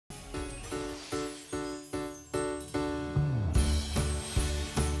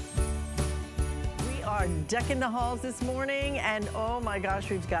are decking the halls this morning, and oh my gosh,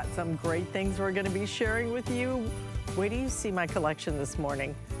 we've got some great things we're going to be sharing with you. Wait till you see my collection this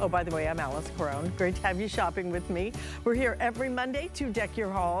morning. Oh, by the way, I'm Alyce. Great to have you shopping with me. We're here every Monday to deck your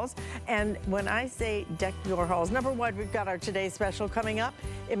halls. And when I say deck your halls, number one, we've got our Today Special coming up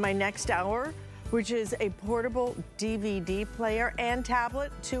in my next hour, which is a portable DVD player and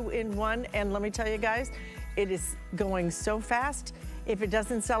tablet, 2-in-1. And let me tell you guys, it is going so fast. If it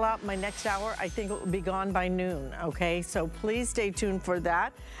doesn't sell out my next hour, I think it will be gone by noon, okay? So please stay tuned for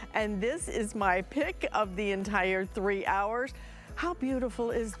that. And this is my pick of the entire 3 hours. How beautiful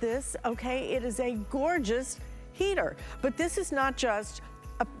is this? Okay, it is a gorgeous heater. But this is not just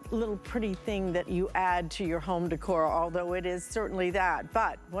a little pretty thing that you add to your home decor, although it is certainly that.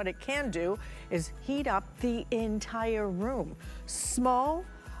 But what it can do is heat up the entire room. Small,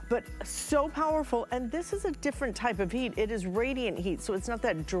 but so powerful. And this is a different type of heat. It is radiant heat, so it's not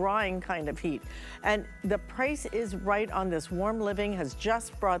that drying kind of heat. And the price is right on this. Warm Living has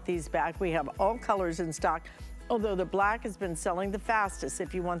just brought these back. We have all colors in stock, although the black has been selling the fastest.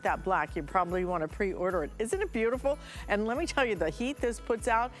 If you want that black, you probably want to pre-order it. Isn't it beautiful? And let me tell you, the heat this puts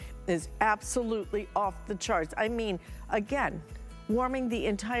out is absolutely off the charts. I mean, again, warming the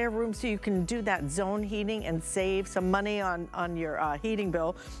entire room so you can do that zone heating and save some money on your heating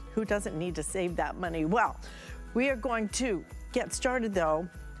bill. Who doesn't need to save that money? Well, we are going to get started though,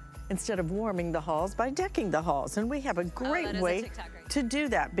 instead of warming the halls, by decking the halls. And we have a great way to do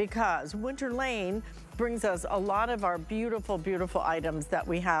that, because Winter Lane brings us a lot of our beautiful, beautiful items that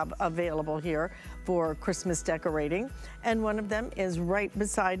we have available here for Christmas decorating. And one of them is right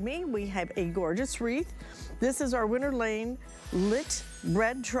beside me. We have a gorgeous wreath. This is our Winter Lane lit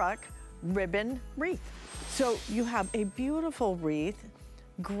red truck ribbon wreath. So you have a beautiful wreath,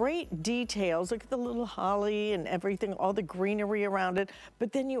 great details. Look at the little holly and everything, all the greenery around it.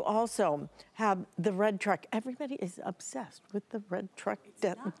 But then you also have the red truck. Everybody is obsessed with the red truck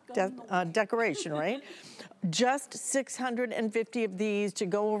decoration, right? Just 650 of these to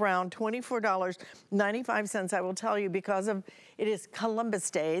go around, $24.95. I will tell you, because of it is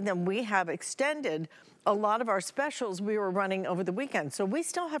Columbus Day, then we have extended a lot of our specials we were running over the weekend. So we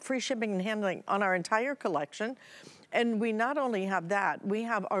still have free shipping and handling on our entire collection. And we not only have that, we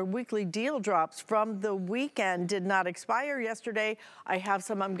have our weekly deal drops from the weekend. Did not expire yesterday. I have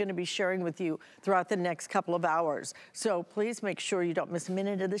some I'm gonna be sharing with you throughout the next couple of hours. So please make sure you don't miss a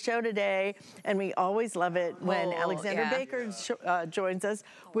minute of the show today. And we always love it when Alexander Baker joins us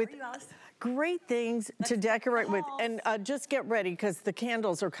with great things to decorate with. And just get ready, because the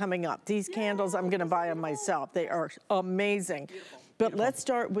candles are coming up. These candles, I'm gonna buy them myself. They are amazing. But let's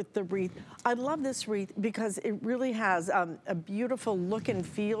start with the wreath. I love this wreath because it really has a beautiful look and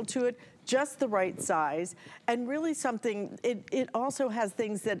feel to it, just the right size, and really something, it also has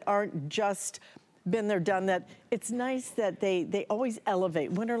things that aren't just been there, done that. It's nice that they always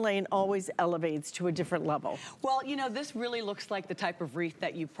elevate. Winter Lane always elevates to a different level. Well, you know, this really looks like the type of wreath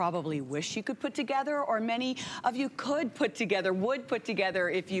that you probably wish you could put together, or many of you could put together, would put together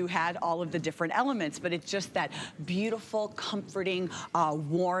if you had all of the different elements. But it's just that beautiful, comforting,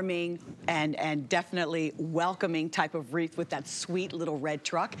 warming, and definitely welcoming type of wreath with that sweet little red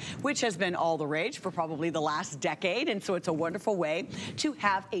truck, which has been all the rage for probably the last decade. And so it's a wonderful way to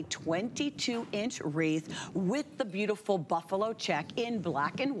have a 22-inch wreath with the beautiful buffalo check in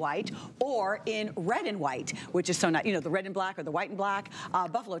black and white, or in red and white, which is so nice. You know, the red and black or the white and black,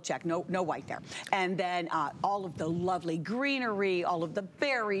 buffalo check, no white there. And then all of the lovely greenery, all of the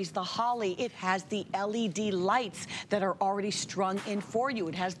berries, the holly. It has the LED lights that are already strung in for you.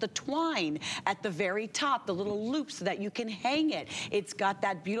 It has the twine at the very top, the little loops so that you can hang it. It's got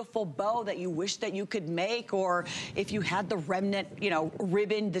that beautiful bow that you wish that you could make, or if you had the remnant, you know,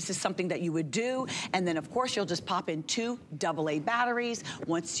 ribbon, this is something that you would do. And then of course you'll just pop in 2 AA batteries.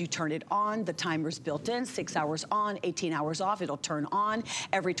 Once you turn it on, the timer's built in, 6 hours on, 18 hours off. It'll turn on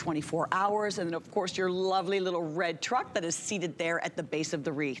every 24 hours. And then of course your lovely little red truck that is seated there at the base of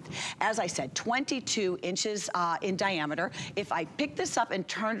the wreath. As I said, 22 inches in diameter. If I pick this up and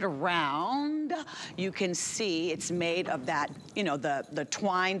turn it around, you can see it's made of that, you know, the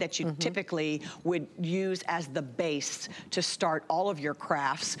twine that you typically would use as the base to start all of your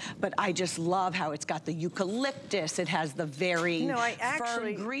crafts. But I just love how it's got the eucalyptus eucalyptus. It has the very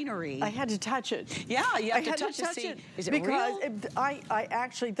fern greenery. I had to touch it. Yeah, you have to touch it. See, is it real? Because I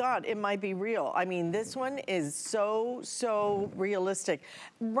actually thought it might be real. I mean, this one is so realistic.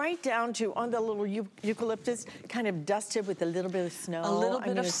 Right down to on the little eucalyptus, kind of dusted with a little bit of snow. A little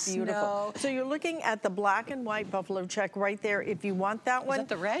bit of it's beautiful. snow. So you're looking at the black and white buffalo check right there. If you want that one. Is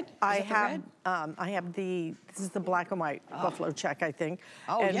that the red? I have this is the black and white buffalo check, I think.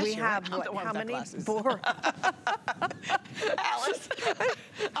 Oh, and yes, we have right. how many? Glasses. 4. Alyce,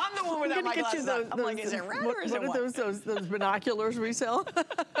 I'm the one without my glasses. I'm like, is it red or is it what? What are those binoculars we sell?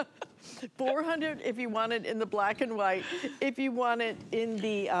 400 if you want it in the black and white. If you want it in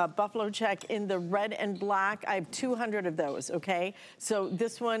the buffalo check in the red and black, I have 200 of those, okay? So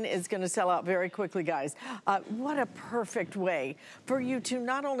this one is gonna sell out very quickly, guys. What a perfect way for you to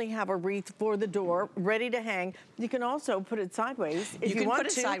not only have a wreath for the door ready to hang, you can also put it sideways if you want to.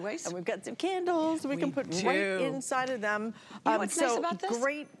 Put it sideways. And we've got some candles we can put right inside of them. You know what's nice about this?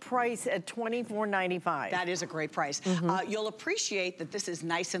 Great price at $24.95. That is a great price. You'll appreciate that this is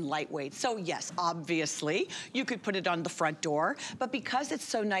nice and lightweight. So yes, obviously, you could put it on the front door, but because it's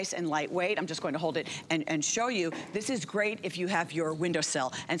so nice and lightweight, I'm just going to hold it and show you, this is great if you have your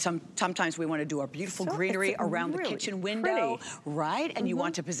windowsill. And sometimes we want to do our beautiful greenery around the kitchen window, right? And you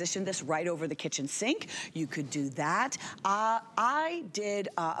want to position this right over the kitchen sink. You could do that. I did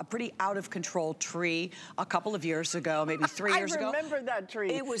a pretty out of control tree a couple of years ago, maybe 3 years ago. I remember that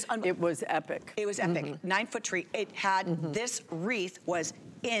tree. It was epic. It was epic. 9-foot tree. It had this wreath was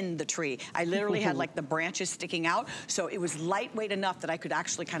in the tree. I literally had like the branches sticking out, so it was lightweight enough that I could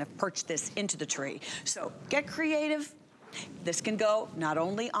actually kind of perch this into the tree. So get creative. This can go not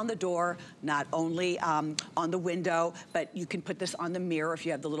only on the door, not only on the window, but you can put this on the mirror if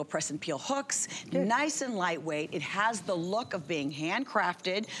you have the little press and peel hooks. Nice and lightweight. It has the look of being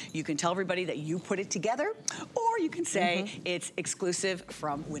handcrafted. You can tell everybody that you put it together, or you can say it's exclusive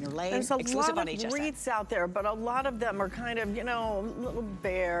from Winter Lane, exclusive on HSN. There's a lot of wreaths out there, but a lot of them are kind of, you know, a little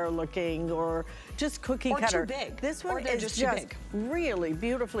bare looking or just cookie cutter. Or too big. This one is just really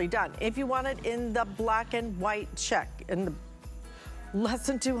beautifully done. If you want it in the black and white check, in the less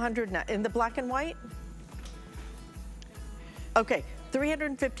than 200 now, in the black and white? Okay,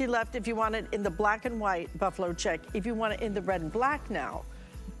 350 left if you want it in the black and white buffalo check. If you want it in the red and black now,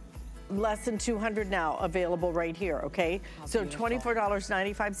 less than 200 now available right here, okay? So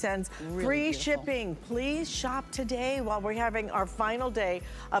 $24.95, free shipping. Please shop today while we're having our final day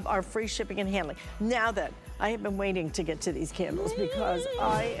of our free shipping and handling. Now then, I have been waiting to get to these candles because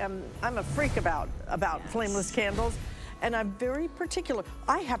I'm a freak about flameless candles, and I'm very particular.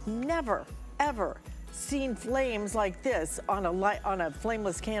 I have never, ever seen flames like this on a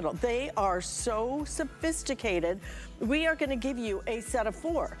flameless candle. They are so sophisticated. We are gonna give you a set of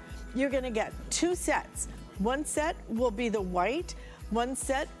 4. You're gonna get 2 sets. One set will be the white, one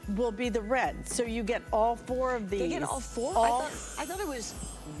set will be the red. So you get all 4 of these. You get all 4? I thought it was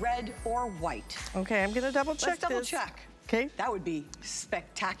red or white. Okay, I'm gonna double check this. Let's double check. Okay. That would be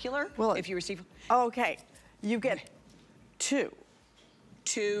spectacular if you receive. Okay, you get 2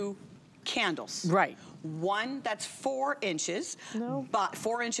 candles. Right. One that's 4 inches, but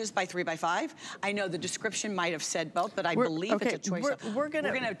 4 inches by 3 by 5. I know the description might have said both, but I believe it's a choice. We're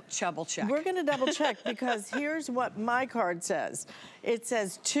gonna double check. We're gonna double check because here's what my card says. It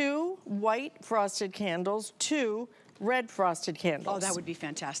says 2 white frosted candles, 2 red frosted candles. Oh, that would be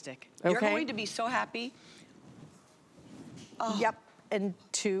fantastic. Okay. You're going to be so happy. Oh. Yep. And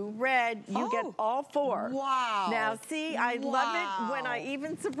 2 red, you get all 4. Wow. Now see, I love it when I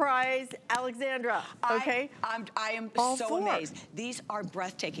even surprise Alexandra, okay? I am all so 4. amazed. These are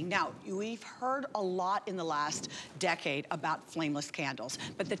breathtaking. Now, we've heard a lot in the last decade about flameless candles,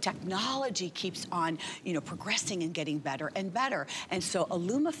 but the technology keeps on, you know, progressing and getting better and better. And so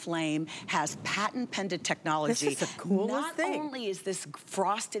IllumiFlame has patent-pending technology. This is the coolest thing. Not only is this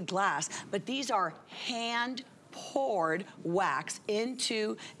frosted glass, but these are poured wax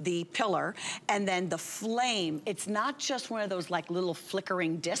into the pillar, and then the flame, it's not just one of those like little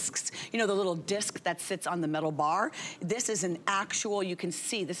flickering discs, you know, the little disc that sits on the metal bar. This is an actual, you can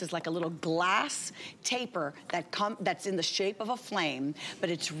see, this is like a little glass taper that's in the shape of a flame, but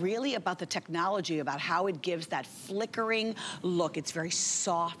it's really about the technology, about how it gives that flickering look. It's very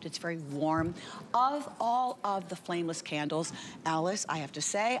soft, it's very warm. Of all of the flameless candles, Alyce, I have to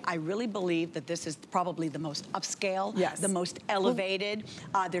say, I really believe that this is probably the most upscale, the most elevated.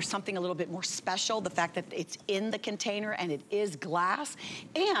 There's something a little bit more special, the fact that it's in the container and it is glass,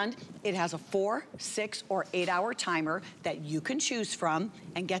 and it has a 4, 6, or 8-hour timer that you can choose from.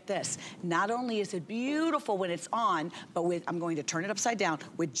 And get this, not only is it beautiful when it's on, but I'm going to turn it upside down,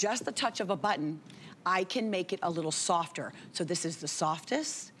 with just the touch of a button, I can make it a little softer. So this is the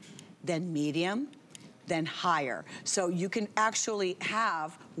softest, then medium, then higher. So you can actually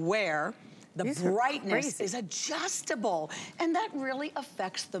have where the brightness is adjustable, and that really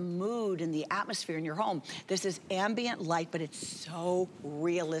affects the mood and the atmosphere in your home. This is ambient light, but it's so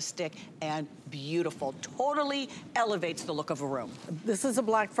realistic and beautiful. Totally elevates the look of a room. This is a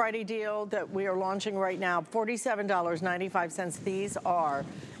Black Friday deal that we are launching right now, $47.95. These are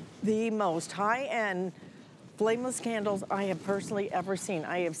the most high-end flameless candles I have personally ever seen.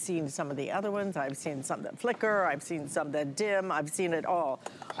 I have seen some of the other ones. I've seen some that flicker. I've seen some that dim. I've seen it all.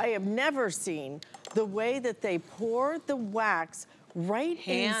 I have never seen the way that they pour the wax right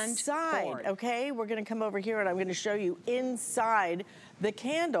inside. Poured. Okay, we're gonna come over here and I'm gonna show you inside the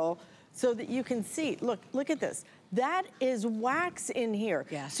candle so that you can see. Look at this. That is wax in here.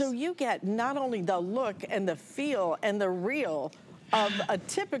 Yes. So you get not only the look and the feel and the real of a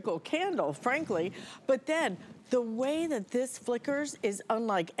typical candle, frankly, but then the way that this flickers is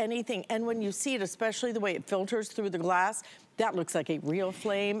unlike anything. And when you see it, especially the way it filters through the glass, that looks like a real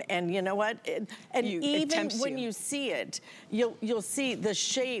flame. And you know what? Even when you see it, you'll see the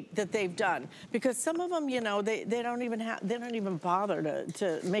shape that they've done. Because some of them, you know, they don't even bother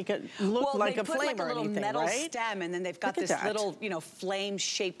to make it look like a flame or anything, right? Well, they put like a little metal stem, and then they've got this little, you know,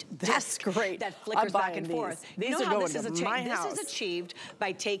 flame-shaped disc that flickers I'm back and forth. These are going to my house. This is achieved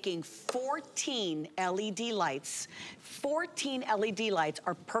by taking 14 LED lights. 14 LED lights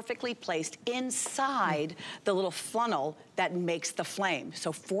are perfectly placed inside the little funnel that makes the flame.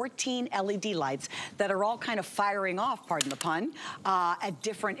 So 14 LED lights that are all kind of firing off, pardon the pun, at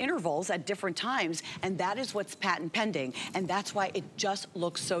different intervals, at different times, and that is what's patent pending, and that's why it just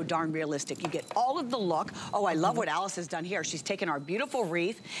looks so darn realistic. You get all of the look. Oh, I love what Alyce has done here. She's taken our beautiful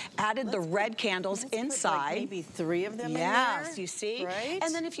wreath, added the red candles inside. Put like maybe 3 of them in there. Yes, you see? Right?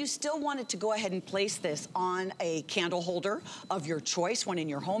 And then if you still wanted to go ahead and place this on a candle holder of your choice, one in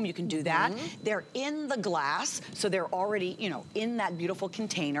your home, you can do that. They're in the glass, so they're already, you know, in that beautiful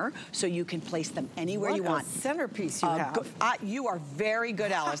container, so you can place them anywhere you want. What a centerpiece you have. You are very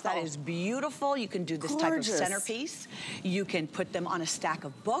good, Alyce. That is beautiful. You can do this type of centerpiece. You can put them on a stack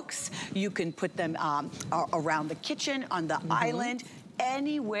of books. You can put them around the kitchen, on the island,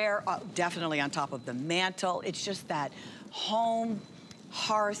 anywhere, definitely on top of the mantle. It's just that home,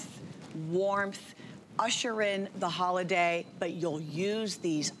 hearth, warmth, usher in the holiday, but you'll use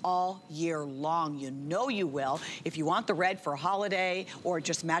these all year long. You know you will. If you want the red for a holiday, or it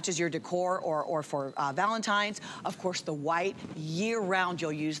just matches your decor, or for Valentine's, of course the white, year-round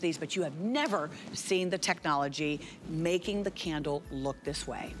you'll use these, but you have never seen the technology making the candle look this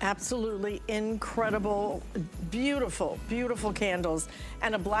way. Absolutely incredible, beautiful, beautiful candles,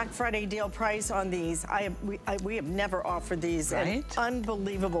 and a Black Friday deal price on these. We have never offered these at an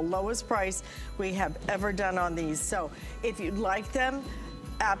unbelievable lowest price we have ever done on these. So if you'd like them,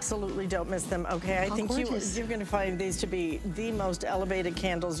 absolutely don't miss them, okay? I think you're gonna find these to be the most elevated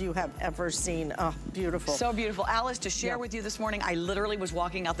candles you have ever seen. Oh, beautiful. So beautiful. Alyce, to share with you this morning, I literally was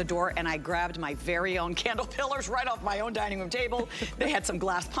walking out the door and I grabbed my very own candle pillars right off my own dining room table. They had some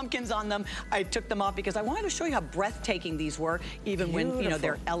glass pumpkins on them. I took them off because I wanted to show you how breathtaking these were, even when, you know,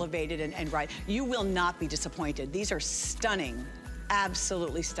 they're elevated and right. You will not be disappointed. These are stunning,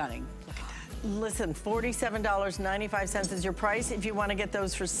 absolutely stunning. Look at that. Listen, $47.95 is your price. If you want to get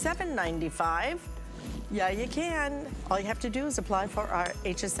those for $7.95, yeah, you can. All you have to do is apply for our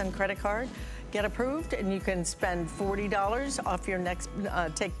HSN credit card, get approved, and you can spend $40 off your next,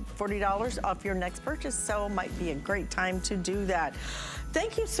 take $40 off your next purchase. So it might be a great time to do that.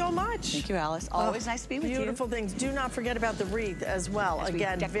 Thank you so much. Thank you, Alyce. Always nice to be with you. Beautiful things. Do not forget about the wreath as well.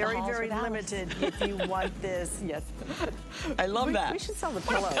 Again, very, very limited if you want this. Yes. I love that. We should sell the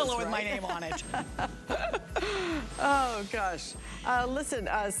pillows. Put a pillow with my name on it. Oh, gosh. Listen,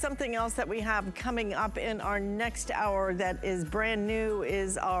 something else that we have coming up in our next hour that is brand new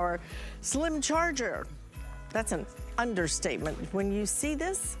is our slim charger. That's an understatement. When you see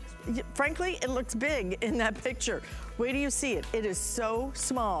this, frankly, it looks big in that picture. Wait till you see it. It is so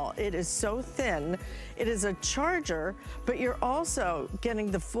small. It is so thin. It is a charger, but you're also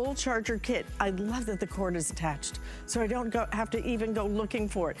getting the full charger kit. I love that the cord is attached, so I don't have to even go looking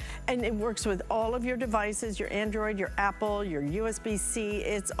for it. And it works with all of your devices, your Android, your Apple, your USB-C.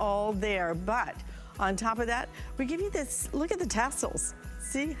 It's all there. But on top of that, we give you this, look at the tassels.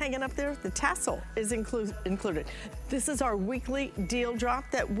 See, hanging up there? The tassel is included. This is our weekly deal drop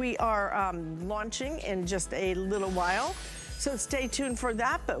that we are launching in just a little while. So stay tuned for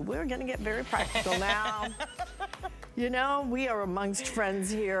that, but we're gonna get very practical now. You know, we are amongst friends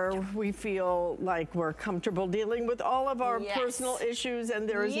here. We feel like we're comfortable dealing with all of our personal issues, and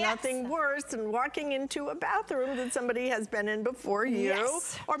there is nothing worse than walking into a bathroom that somebody has been in before you.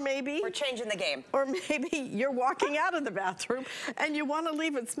 Or maybe we're changing the game. Or maybe you're walking out of the bathroom and you want to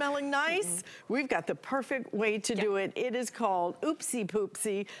leave it smelling nice. We've got the perfect way to do it. It is called Oopsie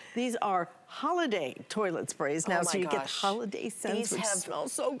Poopsie. These are holiday toilet sprays now, so you get holiday scents, which smell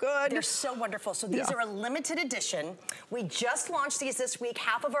so good. They're so wonderful. So these are a limited edition. We just launched these this week.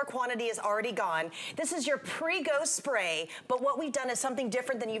 Half of our quantity is already gone. This is your pre-go spray, but what we've done is something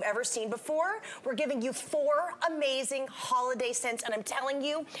different than you've ever seen before. We're giving you 4 amazing holiday scents, and I'm telling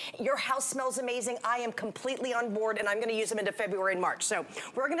you, your house smells amazing. I am completely on board, and I'm gonna use them into February and March. So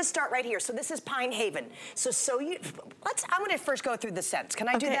we're gonna start right here. So this is Pine Haven. I'm gonna first go through the scents. Can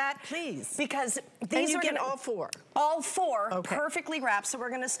I do that? Please. Because these get all 4. All 4 perfectly wrapped. So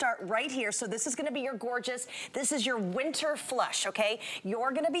we're gonna start right here. So this is gonna be your gorgeous, this is your winter flush, okay?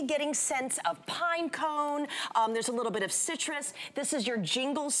 You're gonna be getting scents of pine cone. There's a little bit of citrus. This is your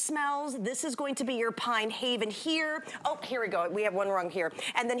jingle smells. This is going to be your Pine Haven here. Oh, here we go. We have one wrong here.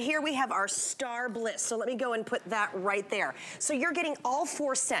 And then here we have our Star Bliss. So let me go and put that right there. So you're getting all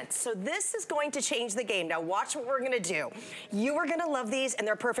 4 scents. So this is going to change the game. Now watch what we're gonna do. You are gonna love these, and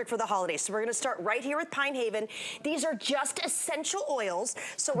they're perfect for the holidays. So we're gonna start right here with Pine Haven. These are just essential oils.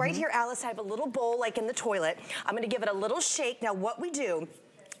 So right here, Alyce, I have a little bowl like in the toilet. I'm gonna give it a little shake. Now what we do,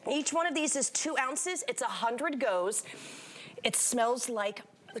 each one of these is 2 ounces. It's 100 goes. It smells like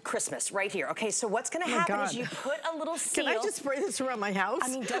Christmas right here. Okay, so what's gonna happen is you put a little seal. Can I just spray this around my house? I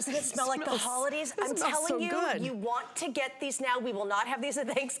mean, doesn't it smell like the holidays? I'm telling you, you want to get these now. We will not have these at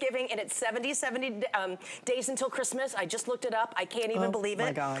Thanksgiving, and it's 70 days until Christmas. I just looked it up. I can't even believe it. Oh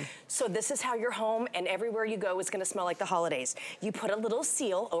my God. So this is how your home and everywhere you go is gonna smell like the holidays. You put a little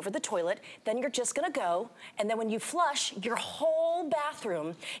seal over the toilet, then you're just gonna go, and then when you flush, your whole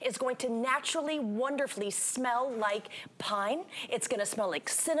bathroom is going to naturally, wonderfully smell like pine. It's gonna smell like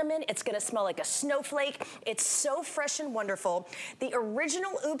cinnamon. It's gonna smell like a snowflake. It's so fresh and wonderful. The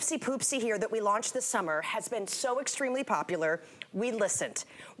original Oopsie Poopsie here that we launched this summer has been so extremely popular. We listened.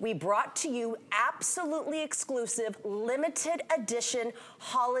 We brought to you absolutely exclusive, limited edition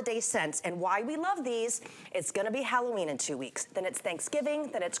holiday scents. And why we love these, it's gonna be Halloween in 2 weeks. Then it's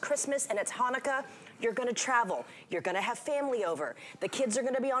Thanksgiving, then it's Christmas, and it's Hanukkah. You're gonna travel. You're gonna have family over. The kids are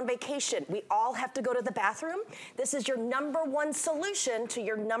gonna be on vacation. We all have to go to the bathroom. This is your #1 solution to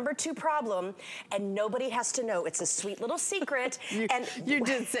your #2 problem, and nobody has to know. It's a sweet little secret. You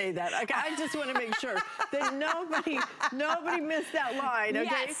did say that. Okay, I just want to make sure that nobody missed that line. Okay,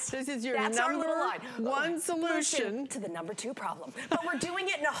 yes, this is your #1 solution to the #2 problem. But we're doing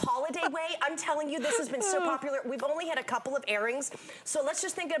it in a holiday way. I'm telling you, this has been so popular. We've only had a couple of airings, so let's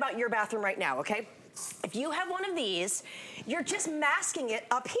just think about your bathroom right now. Okay. If you have one of these, you're just masking it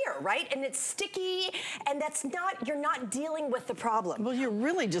up here, right? And it's sticky, and you're not dealing with the problem. Well, you're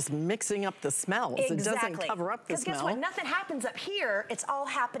really just mixing up the smells. Exactly. It doesn't cover up the smell. Because guess what? Nothing happens up here. It's all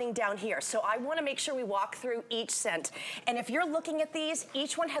happening down here. So I want to make sure we walk through each scent. And if you're looking at these,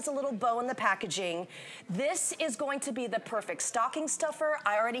 each one has a little bow in the packaging. This is going to be the perfect stocking stuffer.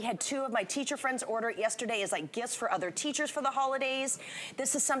 I already had 2 of my teacher friends order it yesterday as like gifts for other teachers for the holidays.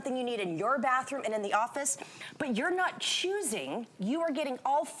 This is something you need in your bathroom and in the office, but you're not choosing. You are getting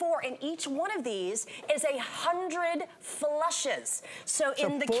all 4, and each one of these is 100 flushes. So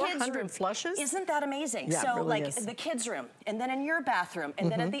in the kids' room, flushes? Isn't that amazing? Yeah, so it really like is. the kids' room, and then in your bathroom,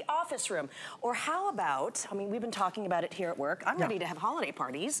 and then at the office room. Or how about, I mean, we've been talking about it here at work. I'm ready to have holiday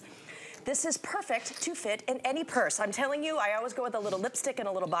parties. This is perfect to fit in any purse. I'm telling you, I always go with a little lipstick and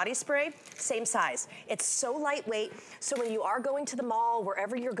a little body spray, same size. It's so lightweight, so when you are going to the mall,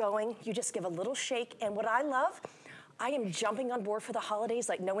 wherever you're going, you just give a little shake. And what I love, I am jumping on board for the holidays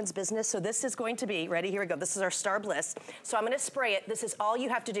like no one's business. So this is going to be, ready, here we go. This is our Star Bliss. So I'm gonna spray it. This is all you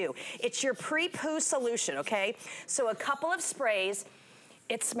have to do. It's your pre-poo solution, okay? So a couple of sprays.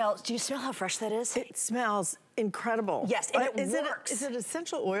 It smells, do you smell how fresh that is? It smells incredible. Yes, and it works. Is it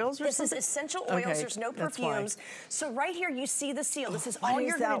essential oils or something? This is essential oils. Okay, there's no perfumes. So right here you see the seal. This is all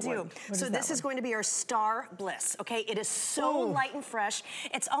you're going to do. So this is going to be our Star Bliss, okay? It is so light and fresh.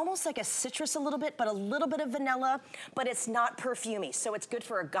 It's almost like a citrus a little bit, but a little bit of vanilla, but it's not perfumey. So it's good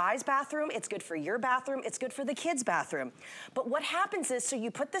for a guy's bathroom. It's good for your bathroom. It's good for the kids' bathroom. But what happens is, so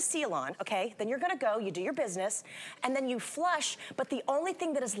you put the seal on, okay? Then you're going to go, you do your business, and then you flush, but the only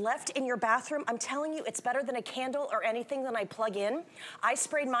thing that is left in your bathroom, I'm telling you, it's better than a candle or anything that I plug in. I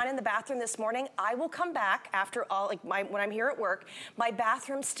sprayed mine in the bathroom this morning. I will come back after all, like when I'm here at work, my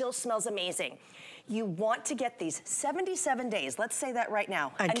bathroom still smells amazing. You want to get these 77 days, let's say that right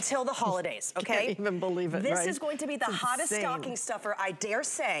now, until the holidays, okay? I can't even believe it, This is going to be the hottest stocking stuffer, I dare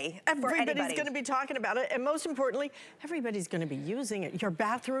say, for anybody. Everybody's going to be talking about it, and most importantly, everybody's going to be using it. Your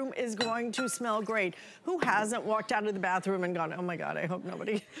bathroom is going to smell great. Who hasn't walked out of the bathroom and gone, oh my God, I hope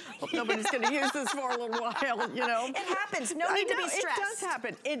nobody's going to use this for a little while, you know? It happens. No need to be stressed. It does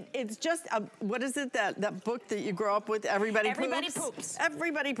happen. It's just, what is it, that book that you grow up with? Everybody poops.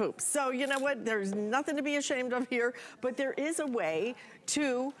 Everybody poops. So you know what? There's nothing to be ashamed of here, but there is a way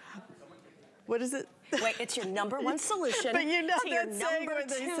to, what is it? Wait, it's your #1 solution but you know to your saying where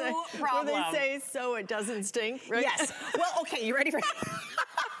they say, problem. Where they say so it doesn't stink, right? Yes. Well, okay, you ready for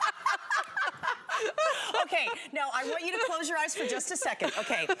Okay, now I want you to close your eyes for just a second.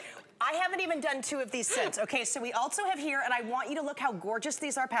 Okay, I haven't even done 2 of these scents. Okay, so we also have here, and I want you to look how gorgeous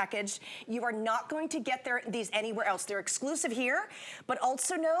these are packaged. You are not going to get these anywhere else. They're exclusive here, but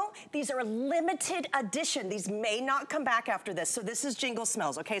also know these are a limited edition. These may not come back after this. So this is Jingle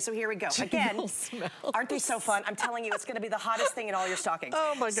Smells. Okay, so here we go. Again, aren't they so fun? I'm telling you, it's gonna be the hottest thing in all your stockings.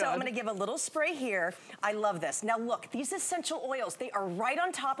 Oh my God. So I'm gonna give a little spray here. I love this. Now look, these essential oils, they are right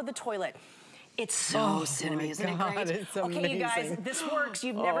on top of the toilet. It's so cinnamon, isn't it great? It's okay, amazing. you guys, this works.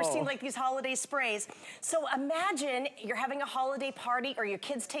 You've never seen like these holiday sprays. So imagine you're having a holiday party or your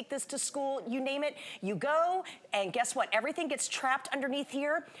kids take this to school, you name it, you go, and guess what? Everything gets trapped underneath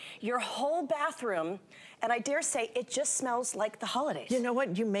here. Your whole bathroom, and I dare say, it just smells like the holidays. You know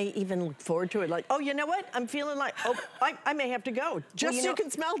what? You may even look forward to it like, oh, you know what? I'm feeling like, oh, I may have to go. Just so you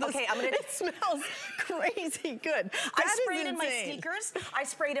can smell this. Okay, I'm gonna... It smells crazy good. I sprayed in my sneakers. I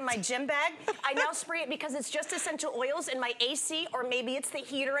sprayed in my gym bag. I now spray it because it's just essential oils in my AC, or maybe it's the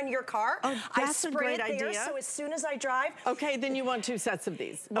heater in your car. Oh, that's I spray a great it there, idea. so as soon as I drive. Okay, then you want 2 sets of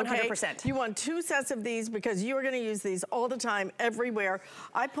these. 100%. You want 2 sets of these because you are going to use these all the time, everywhere.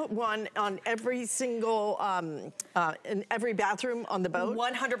 I put one on every single, in every bathroom on the boat.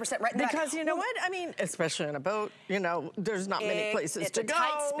 100% right. Because you know what? I mean, especially in a boat, you know, there's not many places to go. It's a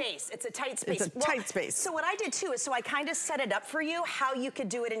tight space. It's a tight space. It's a tight space. So what I did too is, so I kind of set it up for you how you could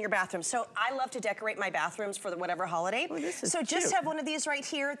do it in your bathroom. So I love to decorate my bathrooms for whatever holiday. Oh, this is so just cute. have one of these right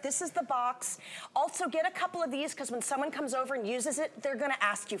here. This is the box. Also get a couple of these because when someone comes over and uses it, they're going to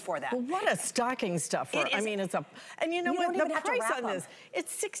ask you for that. Well, what a stocking stuffer. I mean, it's a, and you know what, the price on this,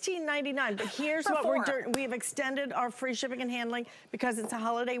 it's $16.99, but here's what we're doing. We've extended our free shipping and handling because it's a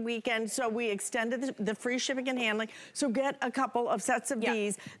holiday weekend, so we extended the free shipping and handling. So get a couple of sets of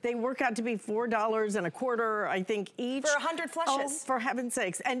these. They work out to be $4.25, I think, each. For 100 flushes. Oh, for heaven's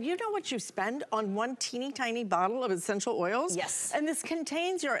sakes. And you know what you spend on one teeny tiny bottle of essential oils? Yes. And this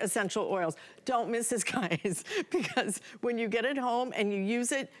contains your essential oils. Don't miss this, guys, because when you get it home and you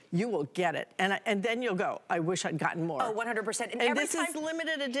use it, you will get it. And then you'll go, I wish I'd gotten more. Oh, 100%. And this is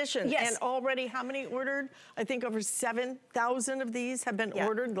limited edition. Yes. And already, how many ordered? I think over 7,000 of these have been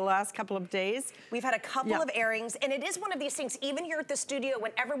ordered the last couple of days. We've had a couple of airings, and it is one of these things, even here at the studio,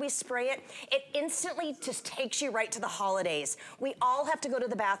 whenever we spray it, it instantly just takes you right to the holidays. We all have to go to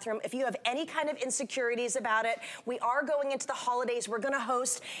the bathroom. If you have any kind of insecurities about it, we are going into the holidays. We're gonna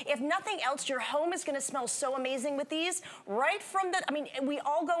host. If nothing else, your home is gonna smell so amazing with these. Right from the, I mean, we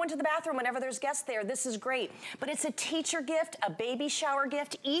all go into the bathroom whenever there's guests there. This is great. But it's a teacher gift, a baby shower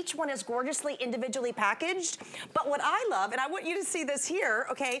gift. Each one is gorgeously individually packaged. But what I love, and I want you to see this here,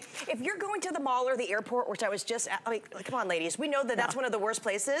 okay? If you're going to the mall or the airport, which I was just at, I mean, come on, ladies. We know that that's one of the worst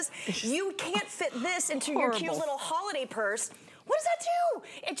places. You can't fit this into your cute little holiday purse. What does that do?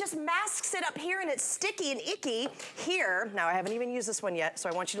 It just masks it up here and it's sticky and icky here. Now, I haven't even used this one yet, so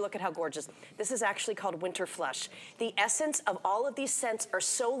I want you to look at how gorgeous. This is actually called Winter Flush. The essence of all of these scents are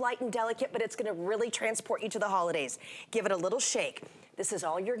so light and delicate, but it's gonna really transport you to the holidays. Give it a little shake. This is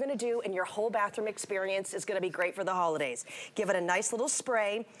all you're gonna do, and your whole bathroom experience is gonna be great for the holidays. Give it a nice little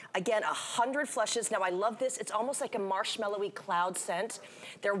spray. Again, 100 flushes. Now, I love this. It's almost like a marshmallowy cloud scent.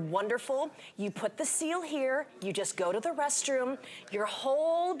 They're wonderful. You put the seal here. You just go to the restroom. Your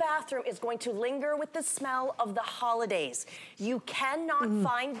whole bathroom is going to linger with the smell of the holidays. You cannot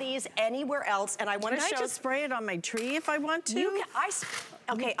find these anywhere else, and I wanna show- Can I just spray it on my tree if I want to? You can,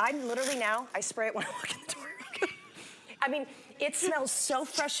 okay, I'm literally now, I spray it when I walk in the door. Okay. I mean, it smells so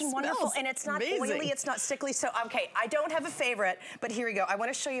fresh and wonderful, and it's not oily, it's not stickly. So, okay, I don't have a favorite, but here we go. I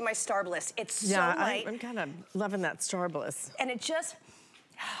want to show you my Star Bliss. It's so light. I'm kind of loving that Star Bliss. And it just,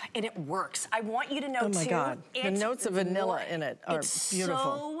 and it works. I want you to know Oh my God, the notes of vanilla in it are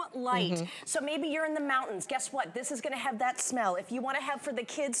beautiful. So light. So maybe you're in the mountains. Guess what? This is gonna have that smell. If you wanna have for the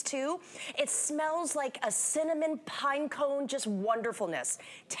kids too, it smells like a cinnamon pine cone, just wonderfulness.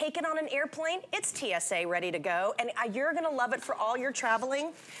 Take it on an airplane, it's TSA ready to go, and you're gonna love it for all your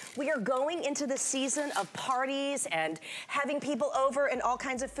traveling. We are going into the season of parties and having people over and all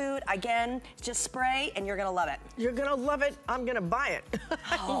kinds of food. Again, just spray and you're gonna love it. You're gonna love it. I'm gonna buy it.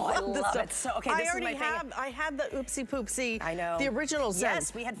 Oh, I love it. So, okay, this is my thing. I had the Oopsie Poopsie. I know. The original scent.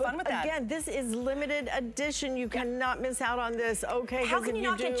 Yes, we had fun with that. Again, this is limited edition. You cannot miss out on this. Okay, how can you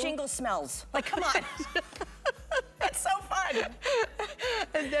not get jingle smells? Like, come on. That's so fun.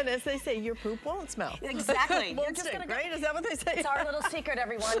 And then, as they say, your poop won't smell. Exactly. Won't stink, right? Is that what they say? It's our little secret,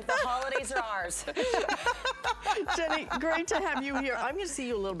 everyone. The holidays are ours. Jenny, great to have you here. I'm going to see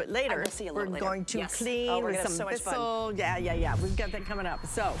you a little bit later. We'll see you a little later. We're going to clean we're with gonna some have so much thistle. Yeah. We've got that coming up.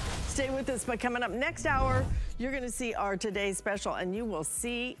 So stay with us. But coming up next hour, you're going to see our today's special, and you will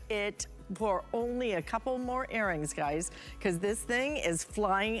see it for only a couple more airings, guys, because this thing is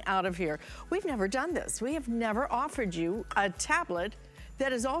flying out of here. We've never done this. We have never offered you a tablet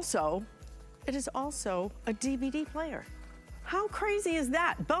that is also, a DVD player. How crazy is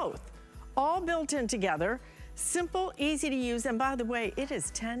that? Both, all built in together, simple, easy to use, and by the way, it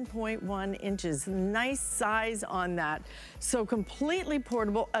is 10.1 inches. Nice size on that. So completely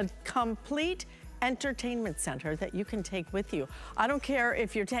portable, a complete entertainment center that you can take with you. I don't care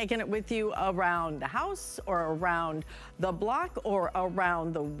if you're taking it with you around the house or around the block or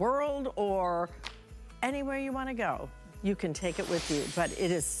around the world or anywhere you want to go. You can take it with you, but it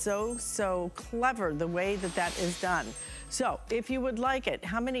is so clever the way that that is done. So if you would like it,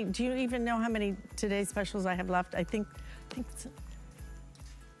 how many, do you even know how many today's specials I have left? I think it's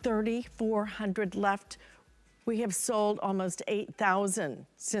 3,400 left. We have sold almost 8,000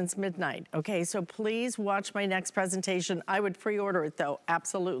 since midnight, okay? So please watch my next presentation. I would pre-order it though,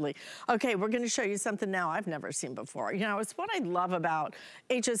 absolutely. Okay, we're gonna show you something now I've never seen before. You know, it's what I love about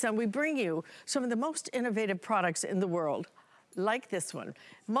HSN. We bring you some of the most innovative products in the world, like this one.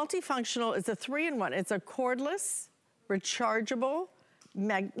 Multifunctional, it's a 3-in-1. It's a cordless, rechargeable,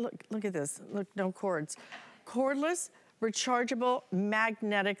 look at this, look, no cords. Cordless, rechargeable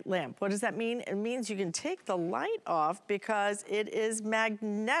magnetic lamp. What does that mean? It means you can take the light off because it is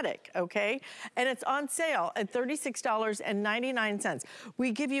magnetic, okay? And it's on sale at $36.99.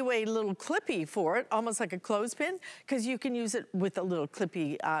 We give you a little clippy for it, almost like a clothespin, because you can use it with a little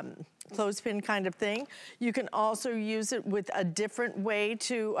clippy clothespin kind of thing. You can also use it with a different way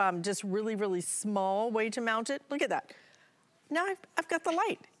to, just really small way to mount it. Look at that. Now I've got the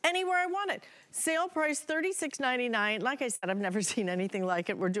light anywhere I want it. Sale price $36.99. Like I said, I've never seen anything like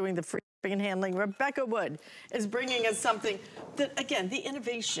it. We're doing the free shipping and handling. Rebecca Wood is bringing us something that, again, the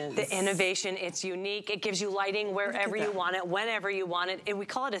innovation. The innovation, it's unique. It gives you lighting wherever you want it, whenever you want it. And we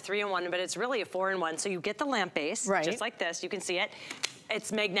call it a 3-in-1, but it's really a 4-in-1. So you get the lamp base, just like this. You can see it.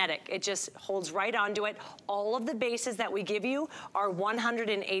 It's magnetic. It just holds right onto it. All of the bases that we give you are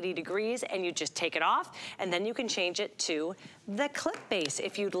 180 degrees, and you just take it off, and then you can change it to the clip base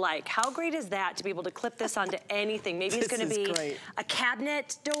if you'd like. How great is that to be able to clip this onto anything? Maybe it's going to be a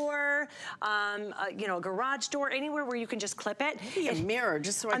cabinet door, you know, a garage door, anywhere where you can just clip it. Maybe a mirror,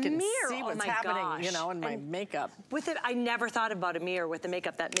 just so I can see what's happening, you know, in my makeup. With it, I never thought about a mirror with the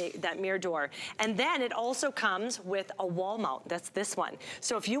makeup, that mirror door. And then it also comes with a wall mount. That's this one.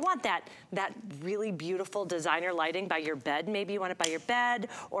 So if you want that really beautiful designer lighting by your bed, maybe you want it by your bed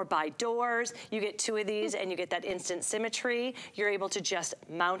or by doors, you get 2 of these and you get that instant symmetry. You're able to just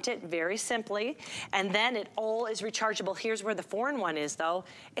mount it very simply. And then it all is rechargeable. Here's where the 4-in-1 is though.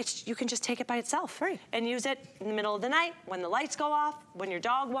 You can just take it by itself and use it in the middle of the night when the lights go off, when you're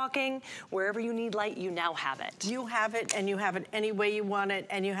dog walking, wherever you need light, you now have it. You have it, and you have it any way you want it,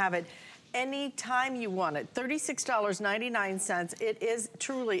 and you have it anytime you want it. $36.99. It is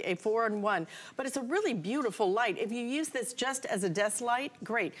truly a 4-in-1, but it's a really beautiful light. If you use this just as a desk light,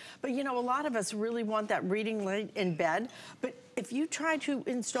 great. But you know, a lot of us really want that reading light in bed, but if you try to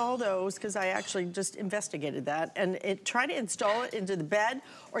install those, because I actually just investigated that, and try to install it into the bed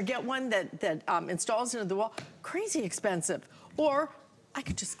or get one that installs into the wall, crazy expensive. Or I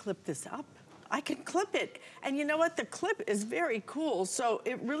could just clip this up. I can clip it. And you know what? The clip is very cool, so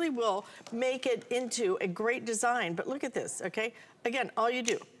it really will make it into a great design. But look at this, okay? Again, all you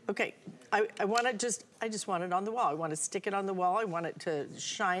do, okay, I just want it on the wall. I want to stick it on the wall. I want it to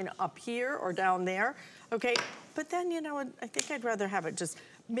shine up here or down there, okay? But then, you know, I think I'd rather have it just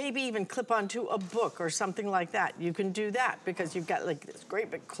maybe even clip onto a book or something like that. You can do that because you've got like this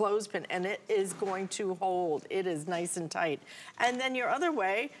great big clothespin and it is going to hold. It is nice and tight. And then your other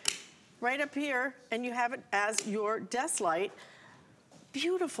way, right up here, and you have it as your desk light.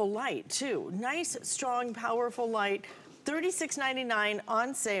 Beautiful light too. Nice, strong, powerful light. $36.99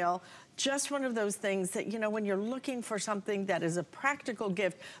 on sale. Just one of those things that, you know, when you're looking for something that is a practical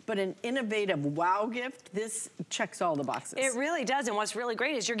gift, but an innovative wow gift, this checks all the boxes. It really does, and what's really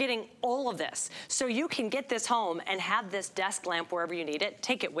great is you're getting all of this. So you can get this home and have this desk lamp wherever you need it.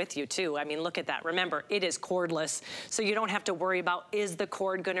 Take it with you too. I mean, look at that. Remember, it is cordless, so you don't have to worry about, is the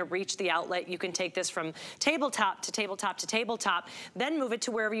cord gonna reach the outlet? You can take this from tabletop to tabletop to tabletop, then move it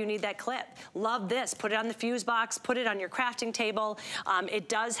to wherever you need that clip. Love this. Put it on the fuse box, put it on your crafting table. It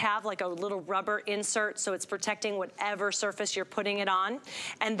does have like a little rubber insert, so it's protecting whatever surface you're putting it on.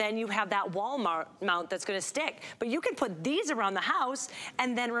 And then you have that wall mount that's gonna stick. But you can put these around the house,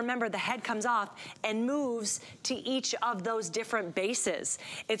 and then remember, the head comes off and moves to each of those different bases.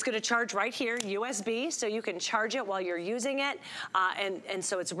 It's gonna charge right here, USB, so you can charge it while you're using it. And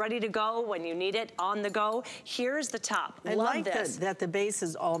so it's ready to go when you need it, on the go. Here's the top. I Love like this. that the base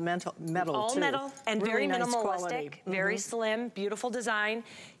is all metal All too. metal and really very nice minimalistic, quality. very slim, beautiful design.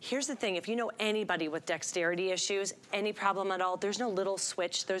 Here's the thing, if you know anybody with dexterity issues, any problem at all, there's no little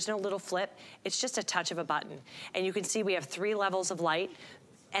switch, there's no little flip, it's just a touch of a button. And you can see we have 3 levels of light.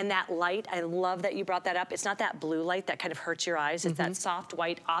 And that light, I love that you brought that up. It's not that blue light that kind of hurts your eyes. It's that soft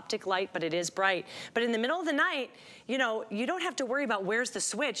white optic light, but it is bright. But in the middle of the night, you know, you don't have to worry about where's the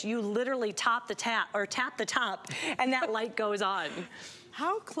switch. You literally tap the top, and that light goes on.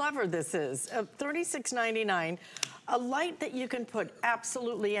 How clever this is. $36.99. A light that you can put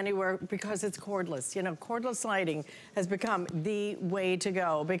absolutely anywhere because it's cordless. You know, cordless lighting has become the way to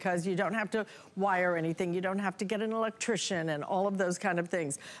go because you don't have to wire anything. You don't have to get an electrician and all of those kind of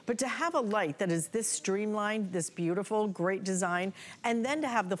things. But to have a light that is this streamlined, this beautiful, great design, and then to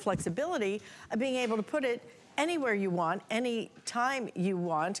have the flexibility of being able to put it anywhere you want, any time you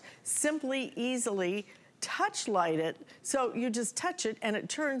want, simply, easily, touch light it. So you just touch it and it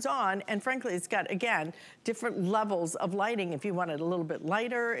turns on, and frankly it's got, again, different levels of lighting. If you want it a little bit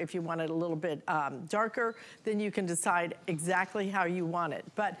lighter, if you want it a little bit darker, then you can decide exactly how you want it.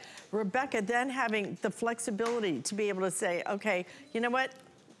 But Rebecca, then having the flexibility to be able to say, okay, you know what?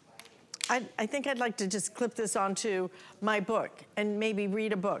 I think I'd like to just clip this onto my book and maybe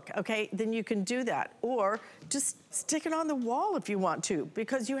read a book, okay? Then you can do that. Or just stick it on the wall if you want to,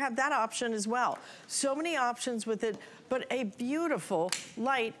 because you have that option as well. So many options with it, but a beautiful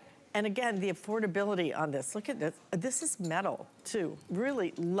light. And again, the affordability on this. Look at this. This is metal too.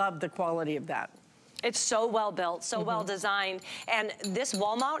 Really love the quality of that. It's so well built, so well designed. And this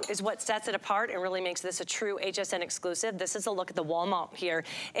wall mount is what sets it apart and really makes this a true HSN exclusive. This is a look at the wall mount here.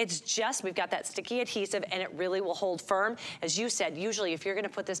 It's just, we've got that sticky adhesive and it really will hold firm. As you said, usually if you're gonna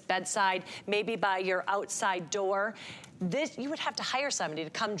put this bedside, maybe by your outside door, this, you would have to hire somebody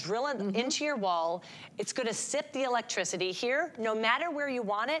to come drill it into your wall. It's gonna sip the electricity here. No matter where you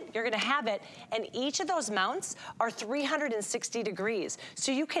want it, you're gonna have it. And each of those mounts are 360 degrees.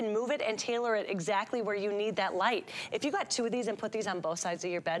 So you can move it and tailor it exactly where you need that light. If you got 2 of these and put these on both sides of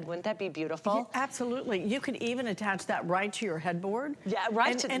your bed, wouldn't that be beautiful? Yeah, absolutely. You could even attach that right to your headboard. Yeah,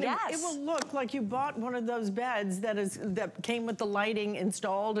 right to, and yes. it will look like you bought one of those beds that came with the lighting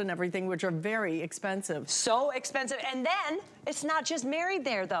installed and everything, which are very expensive. So expensive. And then it's not just married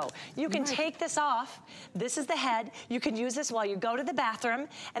there though. You can take this off. This is the head. You can use this while you go to the bathroom,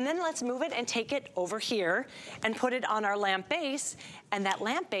 and then let's move it and take it over here and put it on our lamp base. And that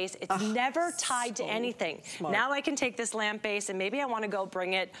lamp base, it's never tied to anything. Smart. Now I can take this lamp base and maybe I want to go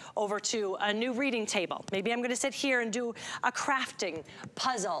bring it over to a new reading table. Maybe I'm going to sit here and do a crafting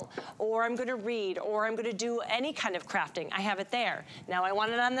puzzle, or I'm going to read, or I'm going to do any kind of crafting. I have it there. Now I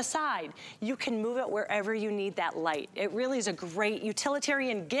want it on the side. You can move it wherever you need that light. It really is a great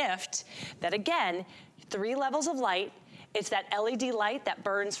utilitarian gift that, again, 3 levels of light. It's that LED light that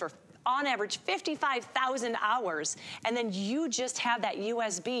burns for on average 55,000 hours, and then you just have that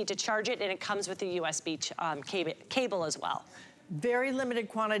USB to charge it, and it comes with the USB cable as well. Very limited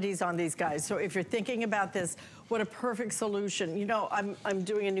quantities on these guys. So if you're thinking about this, what a perfect solution. You know, I'm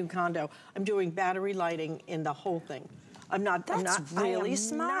doing a new condo. I'm doing battery lighting in the whole thing. That's really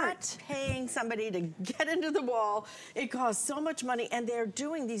smart. Not paying somebody to get into the wall. It costs so much money, and they're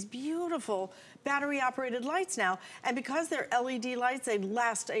doing these beautiful battery-operated lights now, and because they're LED lights, they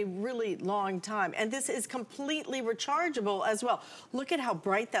last a really long time. And this is completely rechargeable as well. Look at how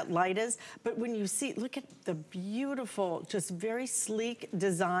bright that light is, but when you see, look at the beautiful, just very sleek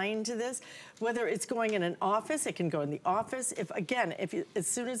design to this. Whether it's going in an office, it can go in the office. As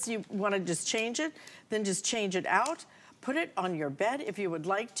soon as you want to just change it, then just change it out. Put it on your bed if you would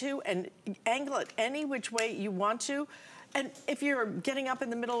like to, and angle it any which way you want to. And if you're getting up in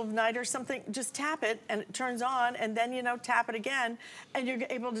the middle of the night or something, just tap it and it turns on, and then, you know, tap it again and you're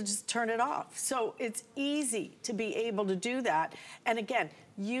able to just turn it off. So it's easy to be able to do that. And again,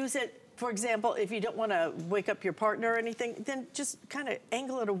 use it. For example, if you don't want to wake up your partner or anything, then just kind of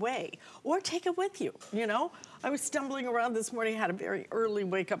angle it away or take it with you, you know? I was stumbling around this morning, had a very early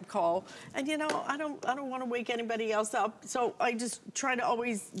wake-up call, and you know, I don't want to wake anybody else up, so I just try to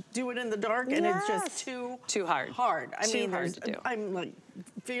always do it in the dark, and it's just too hard. I mean, hard to do. I'm like,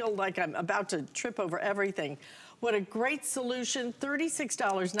 feel like I'm about to trip over everything. What a great solution,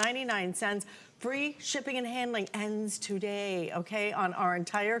 $36.99. Free shipping and handling ends today, okay, on our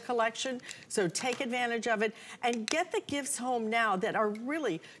entire collection. So take advantage of it and get the gifts home now that are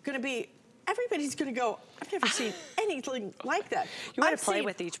really going to be, everybody's going to go, I've never seen anything like that. You want to play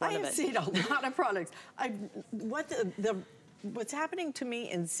with each one of it. I have seen a lot of products. What's happening to me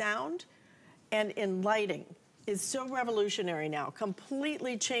in sound and in lighting is so revolutionary now,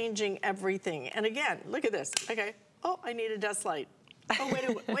 completely changing everything. And again, look at this. Okay. Oh, I need a desk light. Oh,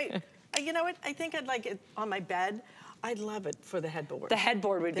 wait. You know what? I think I'd like it on my bed. I'd love it for the headboard. The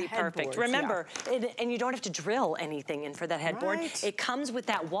headboard would be perfect. Remember, and you don't have to drill anything in for that headboard. Right. It comes with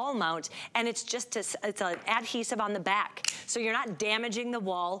that wall mount, and it's just it's an adhesive on the back. So you're not damaging the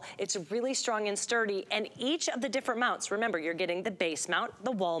wall. It's really strong and sturdy. And each of the different mounts, remember, you're getting the base mount,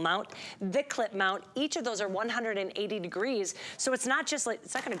 the wall mount, the clip mount. Each of those are 180 degrees. So it's not just like,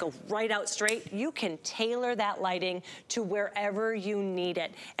 it's not gonna go right out straight. You can tailor that lighting to wherever you need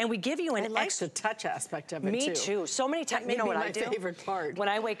it. And we give you an extra. I like the touch aspect of it, Me too. So many times, you know what I do? My favorite part. When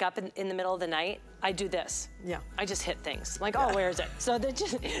I wake up in the middle of the night, I do this. Yeah. I just hit things. Like, oh, where is it? So that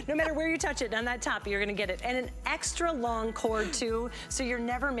just, no matter where you touch it, on that top, you're gonna get it. And an extra long cord too, so you're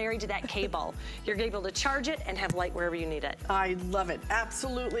never married to that cable. You're able to charge it and have light wherever you need it. I love it.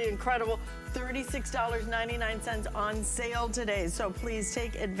 Absolutely incredible. $36.99 on sale today. So please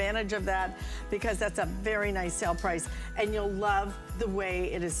take advantage of that because that's a very nice sale price. And you'll love the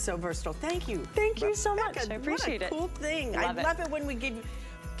way it is so versatile. Thank you. Thank you so much. I appreciate it. What a cool thing. I love it when we give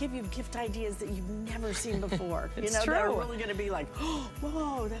you gift ideas that you've never seen before. It's you know, true. They're really going to be like, oh,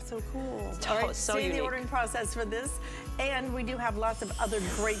 whoa, that's so cool. All right, so see the ordering process for this. And we do have lots of other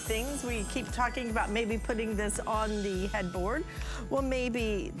great things. We keep talking about maybe putting this on the headboard. Well,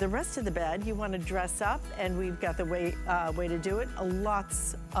 maybe the rest of the bed you want to dress up, and we've got the way to do it.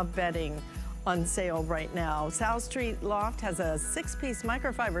 Lots of bedding on sale right now. South Street Loft has a 6-piece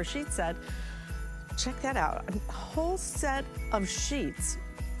microfiber sheet set. Check that out. A whole set of sheets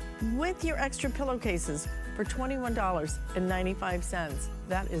with your extra pillowcases for $21.95.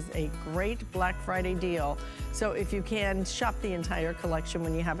 That is a great Black Friday deal. So if you can, shop the entire collection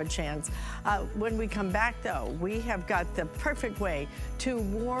when you have a chance. When we come back though, we have got the perfect way to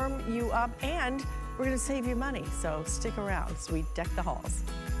warm you up, and we're gonna save you money. So stick around as we deck the halls.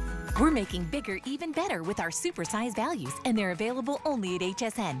 We're making bigger even better with our supersize values, and they're available only at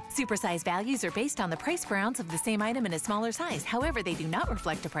HSN. Supersize values are based on the price per ounce of the same item in a smaller size. However, they do not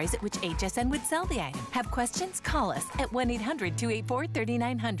reflect a price at which HSN would sell the item. Have questions? Call us at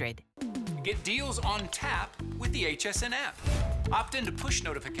 1-800-284-3900. Get deals on tap with the HSN app. Opt into push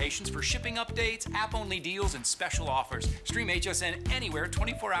notifications for shipping updates, app-only deals, and special offers. Stream HSN anywhere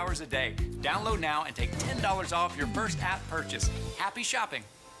 24 hours a day. Download now and take $10 off your first app purchase. Happy shopping.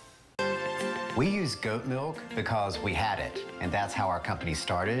 We use goat milk because we had it, and that's how our company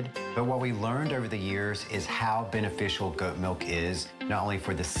started. But what we learned over the years is how beneficial goat milk is, not only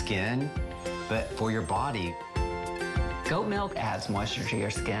for the skin, but for your body. Goat milk adds moisture to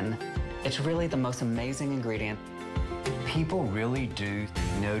your skin. It's really the most amazing ingredient. People really do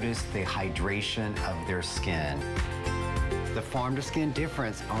notice the hydration of their skin. The farm-to-skin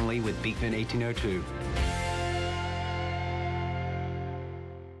difference only with Beekman 1802.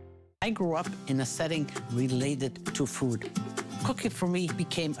 I grew up in a setting related to food. Cooking for me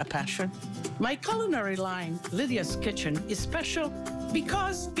became a passion. My culinary line, Lydia's Kitchen, is special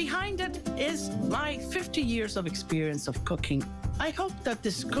because behind it is my 50 years of experience of cooking. I hope that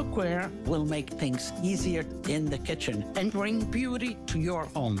this cookware will make things easier in the kitchen and bring beauty to your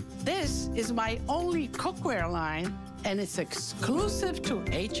home. This is my only cookware line and it's exclusive to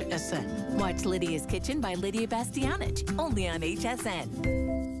HSN. Watch Lydia's Kitchen by Lydia Bastianich, only on HSN.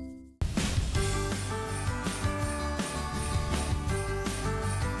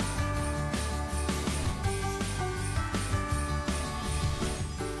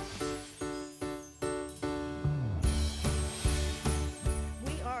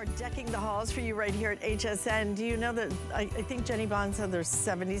 Decking the halls for you right here at HSN. Do you know that I think Jenny Bond said there's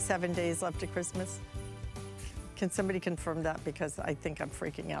 77 days left to Christmas? Can somebody confirm that? Because I think I'm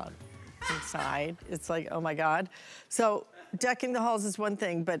freaking out inside. It's like, oh my God. So decking the halls is one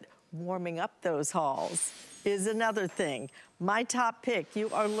thing, but warming up those halls is another thing. My top pick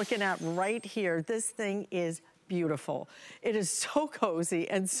you are looking at right here. This thing is beautiful. It is so cozy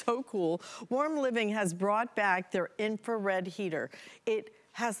and so cool. Warm Living has brought back their infrared heater. It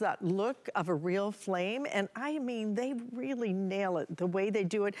has that look of a real flame, and I mean, they really nail it the way they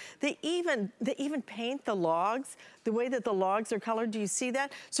do it. They even paint the logs the way that the logs are colored. Do you see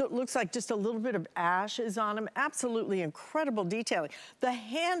that? So it looks like just a little bit of ash is on them. Absolutely incredible detailing. The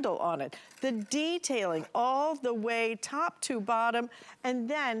handle on it, the detailing all the way top to bottom, and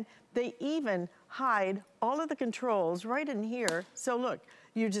then they even hide all of the controls right in here. So look,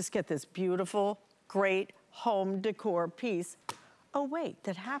 you just get this beautiful, great home decor piece. Oh wait,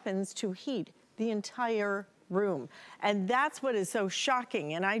 that happens to heat the entire room. And that's what is so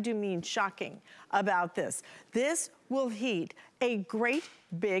shocking, and I do mean shocking, about this. This will heat a great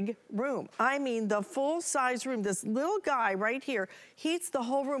big room. I mean the full size room. This little guy right here heats the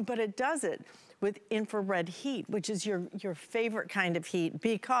whole room, but it does it with infrared heat, which is your favorite kind of heat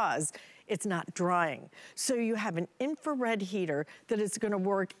because it's not drying. So you have an infrared heater that is gonna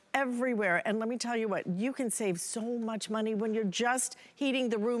work everywhere. And let me tell you what, you can save so much money when you're just heating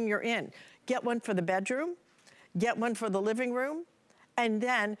the room you're in. Get one for the bedroom, get one for the living room, and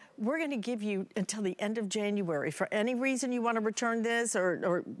then we're gonna give you until the end of January. For any reason you wanna return this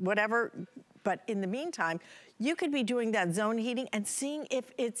or whatever, but in the meantime, you could be doing that zone heating and seeing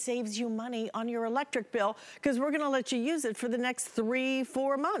if it saves you money on your electric bill, because we're gonna let you use it for the next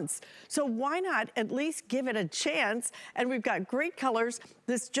 3-4 months. So why not at least give it a chance? And we've got great colors.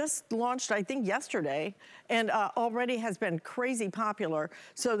 This just launched, I think, yesterday, and already has been crazy popular.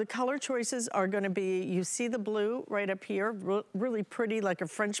 So the color choices are gonna be, you see the blue right up here, really pretty, like a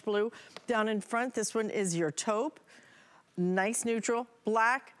French blue. Down in front, this one is your taupe, nice neutral.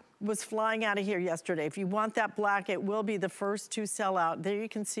 Black was flying out of here yesterday. If you want that black, it will be the first to sell out. There you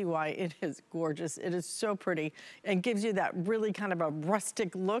can see why it is gorgeous. It is so pretty and gives you that really kind of a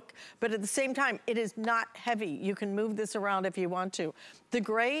rustic look, but at the same time, it is not heavy. You can move this around if you want to. The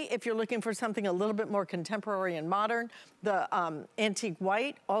gray, if you're looking for something a little bit more contemporary and modern, the antique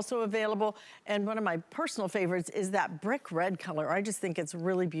white, also available. And one of my personal favorites is that brick red color. I just think it's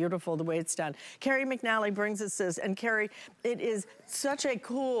really beautiful the way it's done. Carrie McNally brings us this, and Carrie, it is such a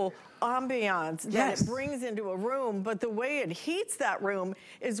cool ambiance that it brings into a room, but the way it heats that room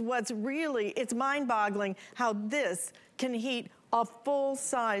is what's really, it's mind-boggling how this can heat a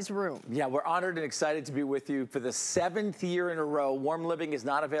full-size room. Yeah, we're honored and excited to be with you for the 7th year in a row. Warm Living is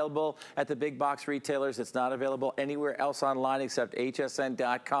not available at the big box retailers. It's not available anywhere else online except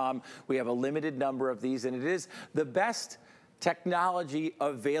hsn.com. We have a limited number of these, and it is the best technology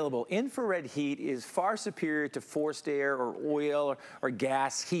available. Infrared heat is far superior to forced air or oil or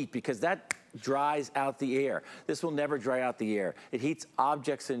gas heat because that dries out the air. This will never dry out the air. It heats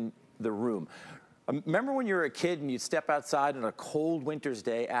objects in the room. Remember when you were a kid and you'd step outside on a cold winter's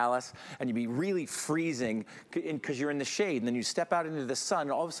day, Alice, and you'd be really freezing because you're in the shade, and then you step out into the sun,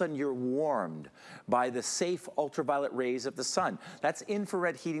 and all of a sudden you're warmed by the safe ultraviolet rays of the sun. That's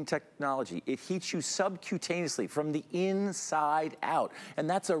infrared heating technology. It heats you subcutaneously from the inside out, and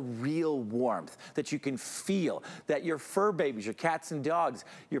that's a real warmth that you can feel, that your fur babies, your cats and dogs,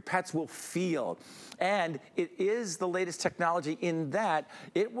 your pets will feel. And it is the latest technology in that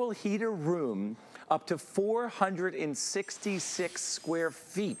it will heat a room up to 466 square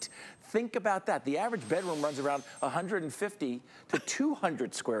feet. Think about that. The average bedroom runs around 150 to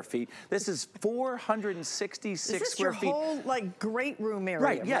 200 square feet. This is 466 square feet. Is this your whole, like, great room area,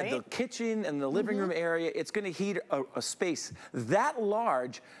 right? Yeah, the kitchen and the living room area. It's gonna heat a space that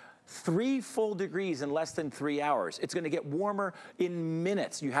large 3 full degrees in less than 3 hours. It's gonna get warmer in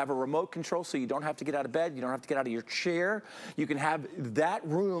minutes. You have a remote control, so you don't have to get out of bed, you don't have to get out of your chair. You can have that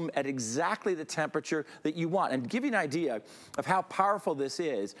room at exactly the temperature that you want. And to give you an idea of how powerful this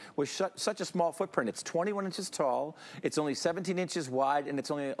is, with such a small footprint, it's 21 inches tall, it's only 17 inches wide, and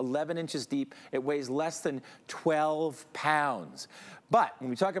it's only 11 inches deep. It weighs less than 12 pounds. But when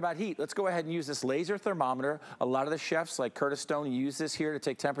we talk about heat, let's go ahead and use this laser thermometer. A lot of the chefs, like Curtis Stone, use this here to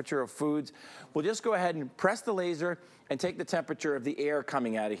take temperature of foods. We'll just go ahead and press the laser and take the temperature of the air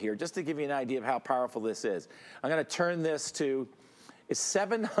coming out of here, just to give you an idea of how powerful this is. I'm gonna turn this to, it's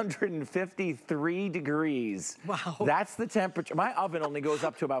 753 degrees. Wow. That's the temperature. My oven only goes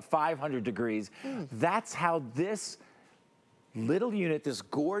up to about 500 degrees. That's how this little unit, this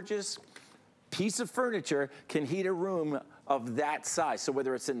gorgeous piece of furniture, can heat a room of that size. So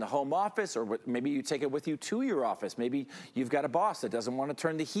whether it's in the home office, or maybe you take it with you to your office. Maybe you've got a boss that doesn't want to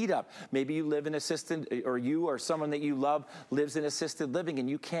turn the heat up. Maybe you live in assisted, or you or someone that you love lives in assisted living and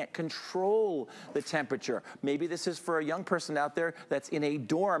you can't control the temperature. Maybe this is for a young person out there that's in a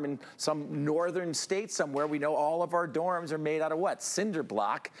dorm in some northern state somewhere. We know all of our dorms are made out of what? Cinder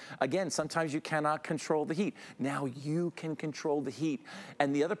block. Again, sometimes you cannot control the heat. Now you can control the heat.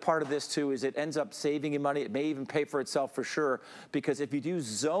 And the other part of this too is it ends up saving you money. It may even pay for itself for sure, because if you do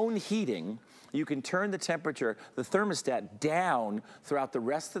zone heating, you can turn the temperature, the thermostat, down throughout the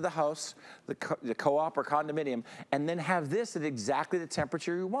rest of the house, the co-op or condominium, and then have this at exactly the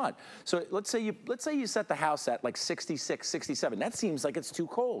temperature you want. So let's say you set the house at like 66, 67. That seems like it's too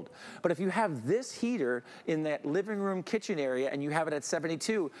cold. But if you have this heater in that living room kitchen area and you have it at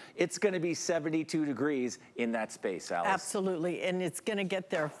 72, it's going to be 72 degrees in that space, Alyce. Absolutely, and it's gonna get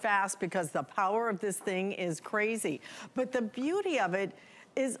there fast because the power of this thing is crazy. But the beauty of it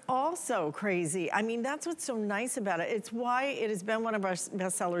is also crazy. I mean, that's what's so nice about it. It's why it has been one of our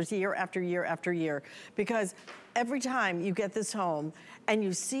best sellers year after year after year, because every time you get this home and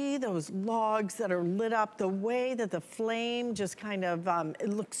you see those logs that are lit up, the way that the flame just kind of, it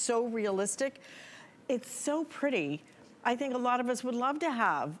looks so realistic. It's so pretty. I think a lot of us would love to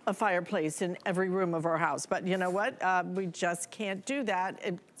have a fireplace in every room of our house, but you know what? We just can't do that.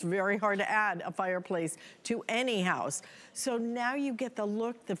 It's very hard to add a fireplace to any house. So now you get the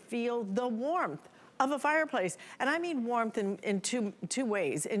look, the feel, the warmth of a fireplace. And I mean warmth in two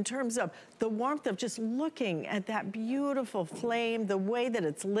ways, in terms of the warmth of just looking at that beautiful flame, the way that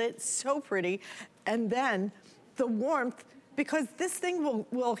it's lit, so pretty, and then the warmth, because this thing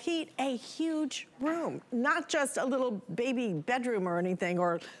will heat a huge room, not just a little baby bedroom or anything,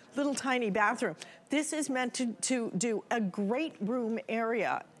 or little tiny bathroom. This is meant to do a great room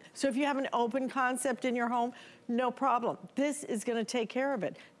area. So if you have an open concept in your home, no problem. This is gonna take care of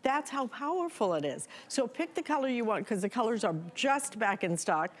it. That's how powerful it is. So pick the color you want, because the colors are just back in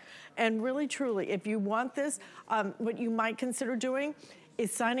stock. And really, truly, if you want this, what you might consider doing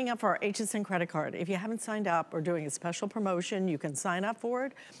is signing up for our HSN credit card. If you haven't signed up or doing a special promotion, you can sign up for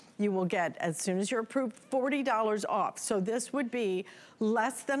it. You will get, as soon as you're approved, $40 off. So this would be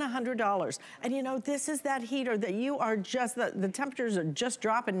less than $100. And you know, this is that heater that you are just, the temperatures are just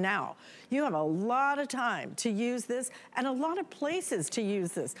dropping now. You have a lot of time to use this and a lot of places to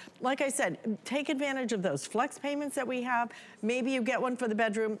use this. Like I said, take advantage of those flex payments that we have. Maybe you get one for the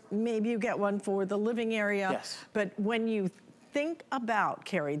bedroom, maybe you get one for the living area. Yes. But when you think about,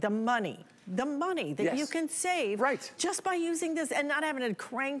 Carrie, the money that you can save just by using this and not having to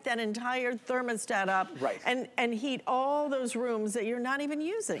crank that entire thermostat up and heat all those rooms that you're not even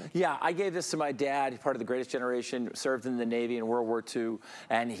using. Yeah, I gave this to my dad, part of the Greatest Generation, served in the Navy in World War II,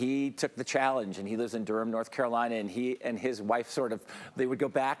 and he took the challenge, and he lives in Durham, North Carolina, and he and his wife sort of, they would go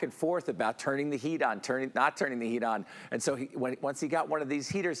back and forth about turning the heat on, not turning the heat on. And so once he got one of these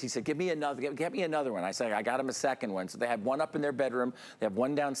heaters, he said, get me another one. I said, I got him a second one. So they had one up in their bedroom, they have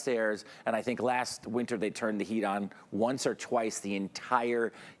one downstairs, and I think last winter they turned the heat on once or twice the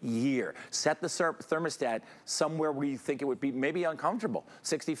entire year. Set the thermostat somewhere where you think it would be maybe uncomfortable,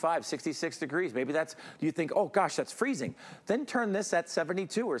 65, 66 degrees. Maybe that's, you think, oh gosh, that's freezing. Then turn this at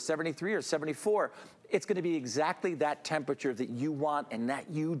 72 or 73 or 74. It's going to be exactly that temperature that you want and that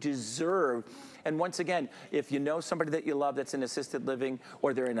you deserve. And once again, if you know somebody that you love that's in assisted living,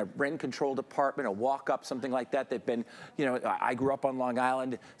 or they're in a rent-controlled apartment, a walk-up, something like that, they've been, you know, I grew up on Long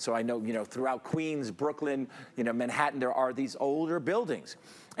Island, so I know, you know, throughout Queens, Brooklyn, you know, Manhattan, there are these older buildings.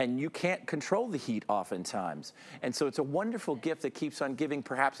 And you can't control the heat oftentimes. And so it's a wonderful gift that keeps on giving.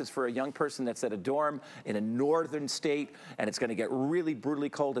 Perhaps it's for a young person that's at a dorm in a northern state, and it's going to get really brutally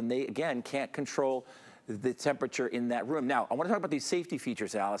cold, and they, again, can't control the temperature in that room. Now, I want to talk about these safety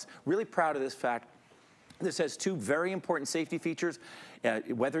features, Alyce. Really proud of this fact. This has two very important safety features.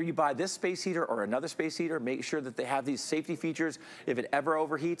 Whether you buy this space heater or another space heater, make sure that they have these safety features. If it ever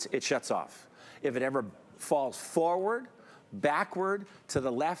overheats, it shuts off. If it ever falls forward, backward, to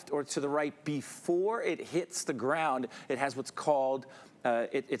the left, or to the right, before it hits the ground, it has what's called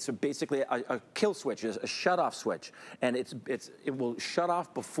it's basically a kill switch, a shut-off switch, and it will shut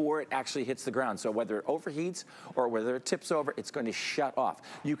off before it actually hits the ground. So whether it overheats or whether it tips over, it's going to shut off.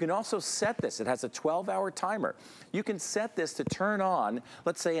 You can also set this. It has a 12-hour timer. You can set this to turn on,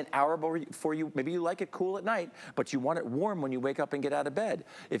 let's say an hour before you, maybe you like it cool at night, but you want it warm when you wake up and get out of bed.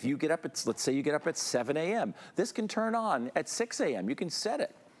 If you get up at, let's say you get up at 7 a.m., this can turn on at 6 a.m. You can set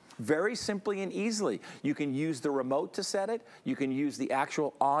it. Very simply and easily. You can use the remote to set it. You can use the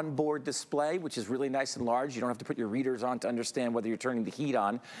actual onboard display, which is really nice and large. You don't have to put your readers on to understand whether you're turning the heat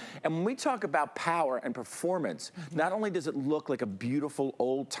on. And when we talk about power and performance, not only does it look like a beautiful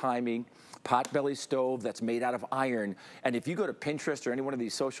old-timey potbelly stove that's made out of iron, and if you go to Pinterest or any one of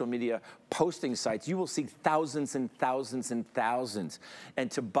these social media posting sites, you will see thousands and thousands and thousands. And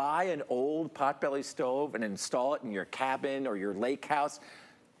to buy an old potbelly stove and install it in your cabin or your lake house,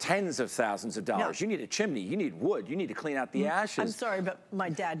 tens of thousands of dollars. Yeah. You need a chimney, you need wood, you need to clean out the ashes. I'm sorry, but my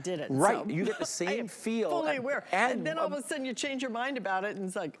dad did it. Right, so. you get the same feel. Fully aware. And then all of a sudden you change your mind about it and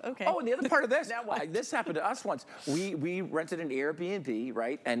it's like, okay. Oh, and the other part of this, Now what? this happened to us once. We rented an Airbnb,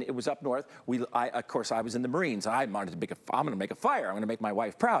 right? And it was up north. Of course, I was in the Marines. I'm going to make a fire. I'm going to make my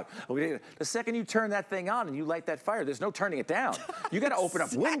wife proud. The second you turn that thing on and you light that fire, there's no turning it down. You got to open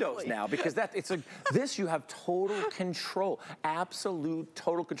up windows now because this you have total control, absolute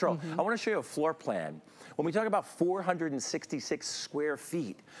total control. I want to show you a floor plan. When we talk about 466 square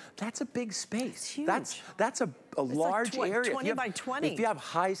feet, that's a big space. Huge. That's a large like area. 20 by 20. If you have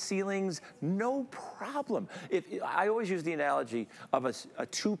high ceilings, no problem. I always use the analogy of a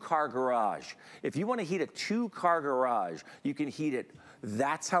two-car garage. If you want to heat a two-car garage, you can heat it.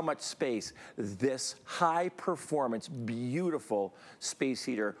 That's how much space this high-performance, beautiful space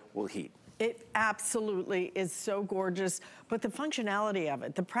heater will heat. It absolutely is so gorgeous, but the functionality of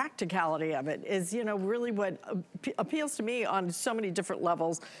it, the practicality of it is, you know, really what appeals to me on so many different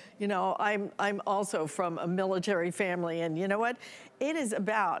levels. You know, I'm also from a military family, and you know what? It is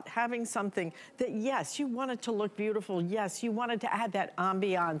about having something that, yes, you want it to look beautiful. Yes, you want it to add that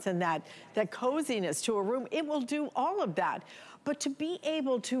ambiance and that coziness to a room. It will do all of that. But to be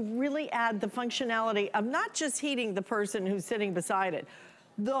able to really add the functionality of not just heating the person who's sitting beside it,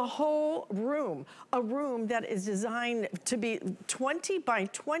 the whole room, a room that is designed to be 20 by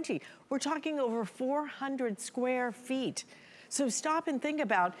 20. We're talking over 400 square feet. So stop and think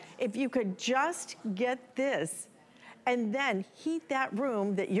about if you could just get this and then heat that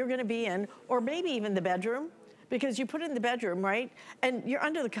room that you're gonna be in, or maybe even the bedroom, because you put it in the bedroom, right? And you're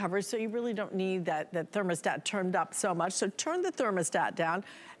under the covers, so you really don't need that thermostat turned up so much. So turn the thermostat down,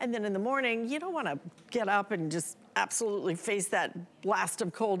 and then in the morning, you don't wanna get up and just absolutely face that blast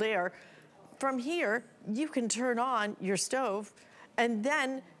of cold air. From here, you can turn on your stove, and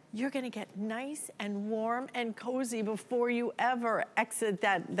then you're gonna get nice and warm and cozy before you ever exit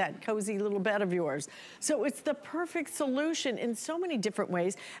that cozy little bed of yours. So it's the perfect solution in so many different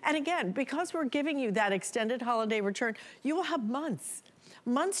ways. And again, because we're giving you that extended holiday return, you will have months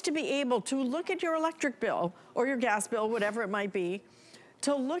to be able to look at your electric bill or your gas bill, whatever it might be,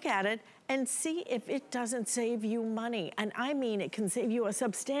 to look at it and see if it doesn't save you money. And I mean, it can save you a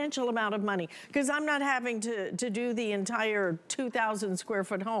substantial amount of money, because I'm not having to do the entire 2,000 square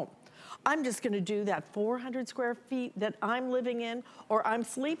foot home. I'm just gonna do that 400 square feet that I'm living in or I'm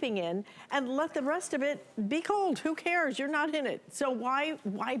sleeping in, and let the rest of it be cold. Who cares? You're not in it. So why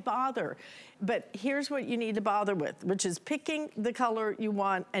bother? But here's what you need to bother with, which is picking the color you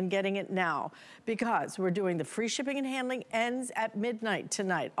want and getting it now, because we're doing the free shipping and handling ends at midnight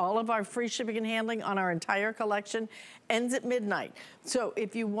tonight. All of our free shipping and handling on our entire collection ends at midnight. So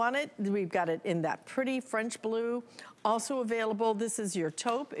if you want it, we've got it in that pretty French blue. Also available, this is your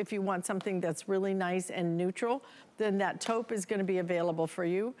taupe. If you want something that's really nice and neutral, then that taupe is gonna be available for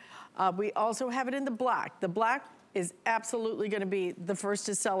you. We also have it in the black. The black is absolutely gonna be the first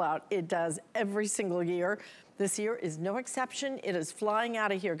to sell out. It does every single year. This year is no exception. It is flying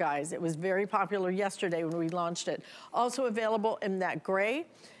out of here, guys. It was very popular yesterday when we launched it. Also available in that gray.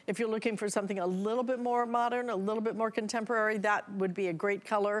 If you're looking for something a little bit more modern, a little bit more contemporary, that would be a great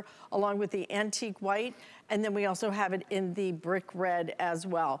color, along with the antique white. And then we also have it in the brick red as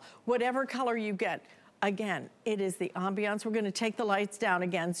well. Whatever color you get, again, it is the ambiance. We're gonna take the lights down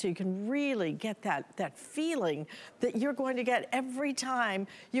again so you can really get that feeling that you're going to get every time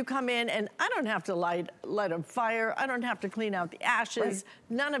you come in. And I don't have to light a fire. I don't have to clean out the ashes,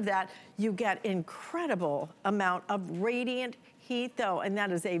 none of that. You get incredible amount of radiant heat though, and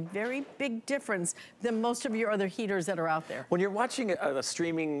that is a very big difference than most of your other heaters that are out there. When you're watching a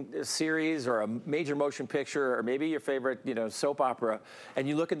streaming series or a major motion picture or maybe your favorite, you know, soap opera, and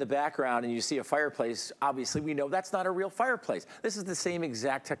you look in the background and you see a fireplace, obviously we know that's not a real fireplace. This is the same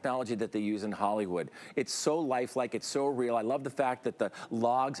exact technology that they use in Hollywood. It's so lifelike, it's so real. I love the fact that the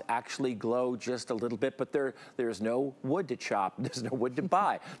logs actually glow just a little bit, but there's no wood to chop, there's no wood to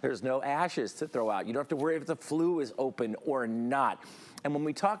buy, there's no ashes to throw out. You don't have to worry if the flue is open or not. And when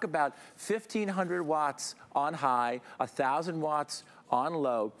we talk about 1,500 watts on high, 1,000 watts on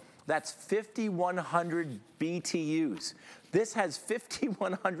low, that's 5,100 BTUs. This has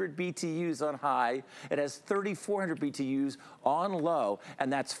 5,100 BTUs on high. It has 3,400 BTUs on low,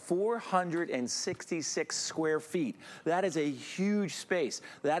 and that's 466 square feet. That is a huge space.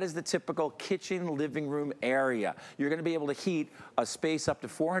 That is the typical kitchen, living room area. You're gonna be able to heat a space up to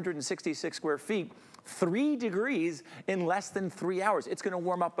 466 square feet 3 degrees in less than 3 hours. It's gonna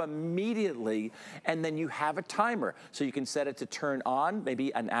warm up immediately, and then you have a timer. So you can set it to turn on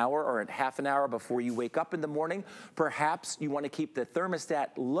maybe an hour or a half an hour before you wake up in the morning. Perhaps you wanna keep the thermostat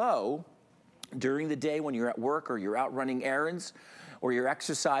low during the day when you're at work or you're out running errands or you're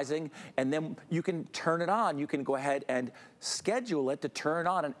exercising, and then you can turn it on. You can go ahead and schedule it to turn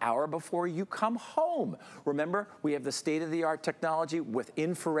on an hour before you come home. Remember, we have the state-of-the-art technology with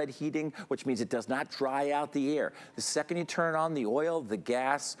infrared heating, which means it does not dry out the air. The second you turn on the oil, the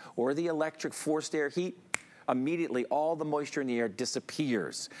gas, or the electric forced air heat, immediately all the moisture in the air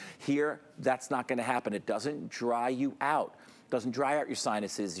disappears. Here, that's not gonna happen. It doesn't dry you out. Doesn't dry out your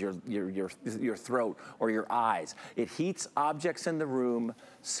sinuses, your throat, or your eyes. It heats objects in the room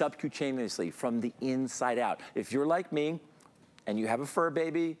subcutaneously from the inside out. If you're like me and you have a fur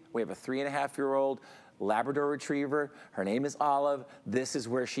baby, we have a 3.5-year-old Labrador Retriever. Her name is Olive. This is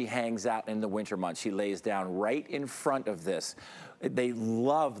where she hangs out in the winter months. She lays down right in front of this. They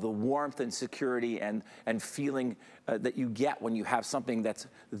love the warmth and security and feeling that you get when you have something that's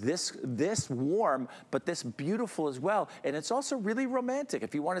this warm, but this beautiful as well. And it's also really romantic.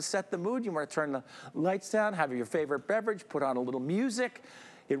 If you want to set the mood, you want to turn the lights down, have your favorite beverage, put on a little music.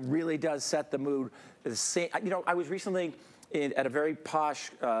 It really does set the mood. The same, you know, I was recently at a very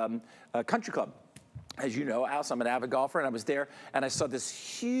posh country club. As you know, Alyce, I'm an avid golfer, and I was there, and I saw this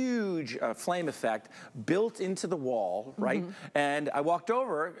huge flame effect built into the wall, right? And I walked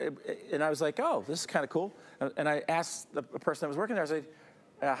over, and I was like, oh, this is kind of cool. And I asked the person that was working there, I was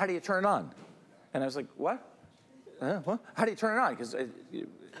like, how do you turn it on? And I was like, what? What? How do you turn it on? Because and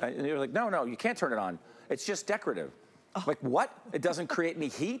they were like, no, you can't turn it on. It's just decorative. Oh. Like, what? It doesn't create any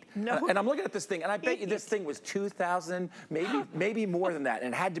heat? No. And I'm looking at this thing, and I bet you this thing was 2,000, maybe more than that,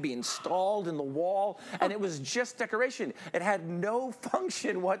 and it had to be installed in the wall, and it was just decoration. It had no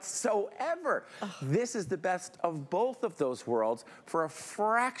function whatsoever. Oh. This is the best of both of those worlds for a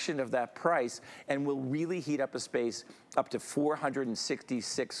fraction of that price, and will really heat up a space up to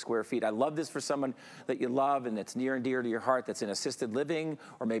 466 square feet. I love this for someone that you love and that's near and dear to your heart, that's in assisted living,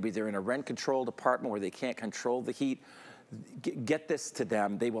 or maybe they're in a rent-controlled apartment where they can't control the heat. Get this to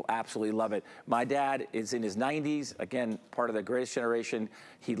them. They will absolutely love it. My dad is in his 90s, again, part of the greatest generation.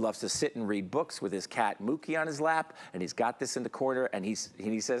 He loves to sit and read books with his cat Mookie on his lap, and he's got this in the corner, and he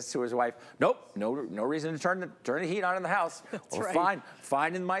says to his wife, nope, no reason to turn the heat on in the house. We're fine.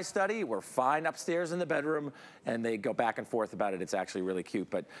 Fine in my study. We're fine upstairs in the bedroom. And they go back and forth about it. It's actually really cute.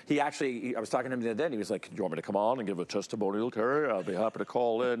 But I was talking to him the other day, and he was like, do you want me to come on and give a testimonial, Terry? I'll be happy to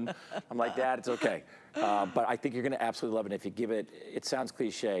call in. I'm like, Dad, it's okay. But I think you're going to absolutely love it. If you give it, it sounds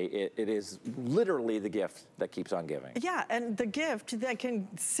cliche, it is literally the gift that keeps on giving. Yeah, and the gift that can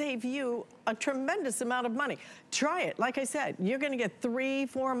save you a tremendous amount of money. Try it. Like I said, you're going to get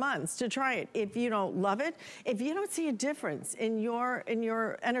 3-4 months to try it. If you don't love it, if you don't see a difference in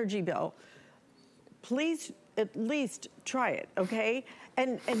your energy bill, please at least try it, okay?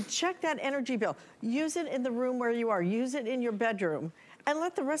 And check that energy bill. Use it in the room where you are. Use it in your bedroom. And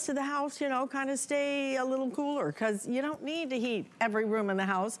let the rest of the house, you know, kind of stay a little cooler, because you don't need to heat every room in the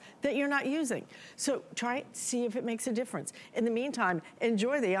house that you're not using. So try it, see if it makes a difference. In the meantime,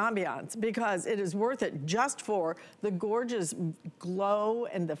 enjoy the ambiance, because it is worth it just for the gorgeous glow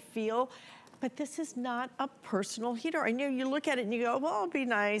and the feel. But this is not a personal heater. I know you look at it and you go, well, it'll be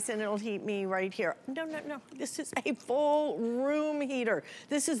nice and it'll heat me right here. No. This is a full room heater.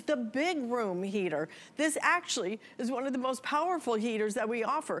 This is the big room heater. This actually is one of the most powerful heaters that we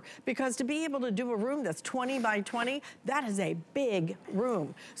offer, because to be able to do a room that's 20 by 20, that is a big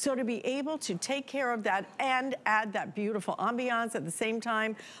room. So to be able to take care of that and add that beautiful ambiance at the same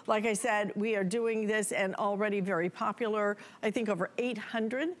time, like I said, we are doing this and already very popular. I think over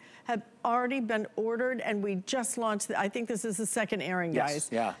 800 have already already been ordered, and we just launched, I think this is the second airing, guys.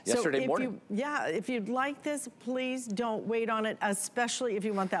 Yeah, So yesterday morning. if you'd like this, please don't wait on it, especially if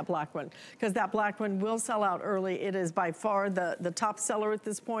you want that black one, because that black one will sell out early. It is by far the top seller at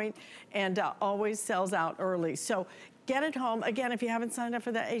this point, and always sells out early. So get it home. Again, if you haven't signed up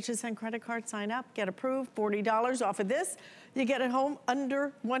for that HSN credit card, sign up, get approved, $40 off of this. You get it home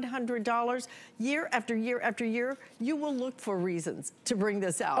under $100. Year after year after year, you will look for reasons to bring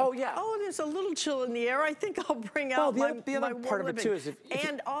this out. Oh, yeah. Oh, there's a little chill in the air. I think I'll bring out the other part of it, too, is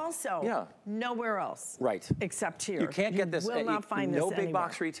and also, nowhere else. Right. Except here. You can't get this. You will not find this no big anywhere.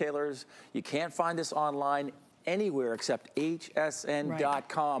 box retailers. You can't find this online anywhere except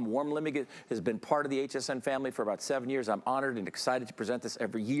hsn.com. Warm Living has been part of the HSN family for about 7 years. I'm honored and excited to present this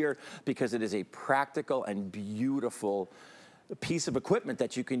every year because it is a practical and beautiful piece of equipment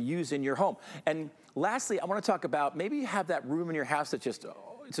that you can use in your home. And lastly, I want to talk about, maybe you have that room in your house that just,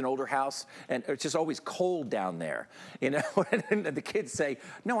 it's an older house and it's just always cold down there, you know, and the kids say,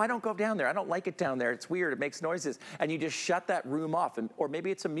 no, I don't go down there. I don't like it down there. It's weird. It makes noises. And you just shut that room off. Or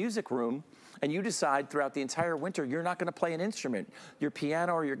maybe it's a music room and you decide throughout the entire winter you're not going to play an instrument, your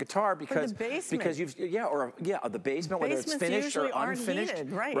piano or your guitar, because the basement. because you've the basement, whether it's finished or unfinished,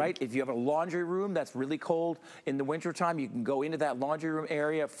 heated, right? If you have a laundry room that's really cold in the wintertime, you can go into that laundry room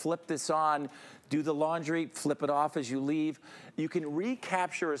area, flip this on, do the laundry, flip it off as you leave. You can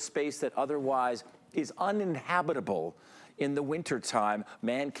recapture a space that otherwise is uninhabitable in the wintertime.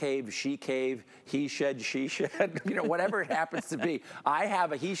 Man cave, she cave, he shed, she shed, you know, whatever it happens to be. I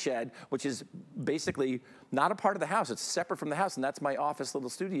have a he shed, which is basically not a part of the house. It's separate from the house, and that's my office little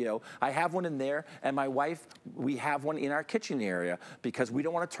studio. I have one in there, and my wife, we have one in our kitchen area because we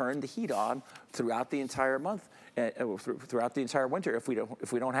don't want to turn the heat on throughout the entire month, throughout the entire winter if we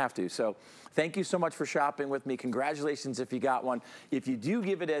don't have to. So thank you so much for shopping with me. Congratulations if you got one. If you do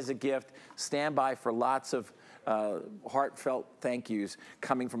give it as a gift, stand by for lots of heartfelt thank yous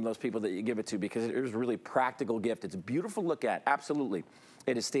coming from those people that you give it to, because it is a really practical gift. It's a beautiful look at, absolutely.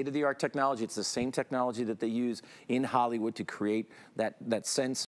 It is state-of-the-art technology. It's the same technology that they use in Hollywood to create that sense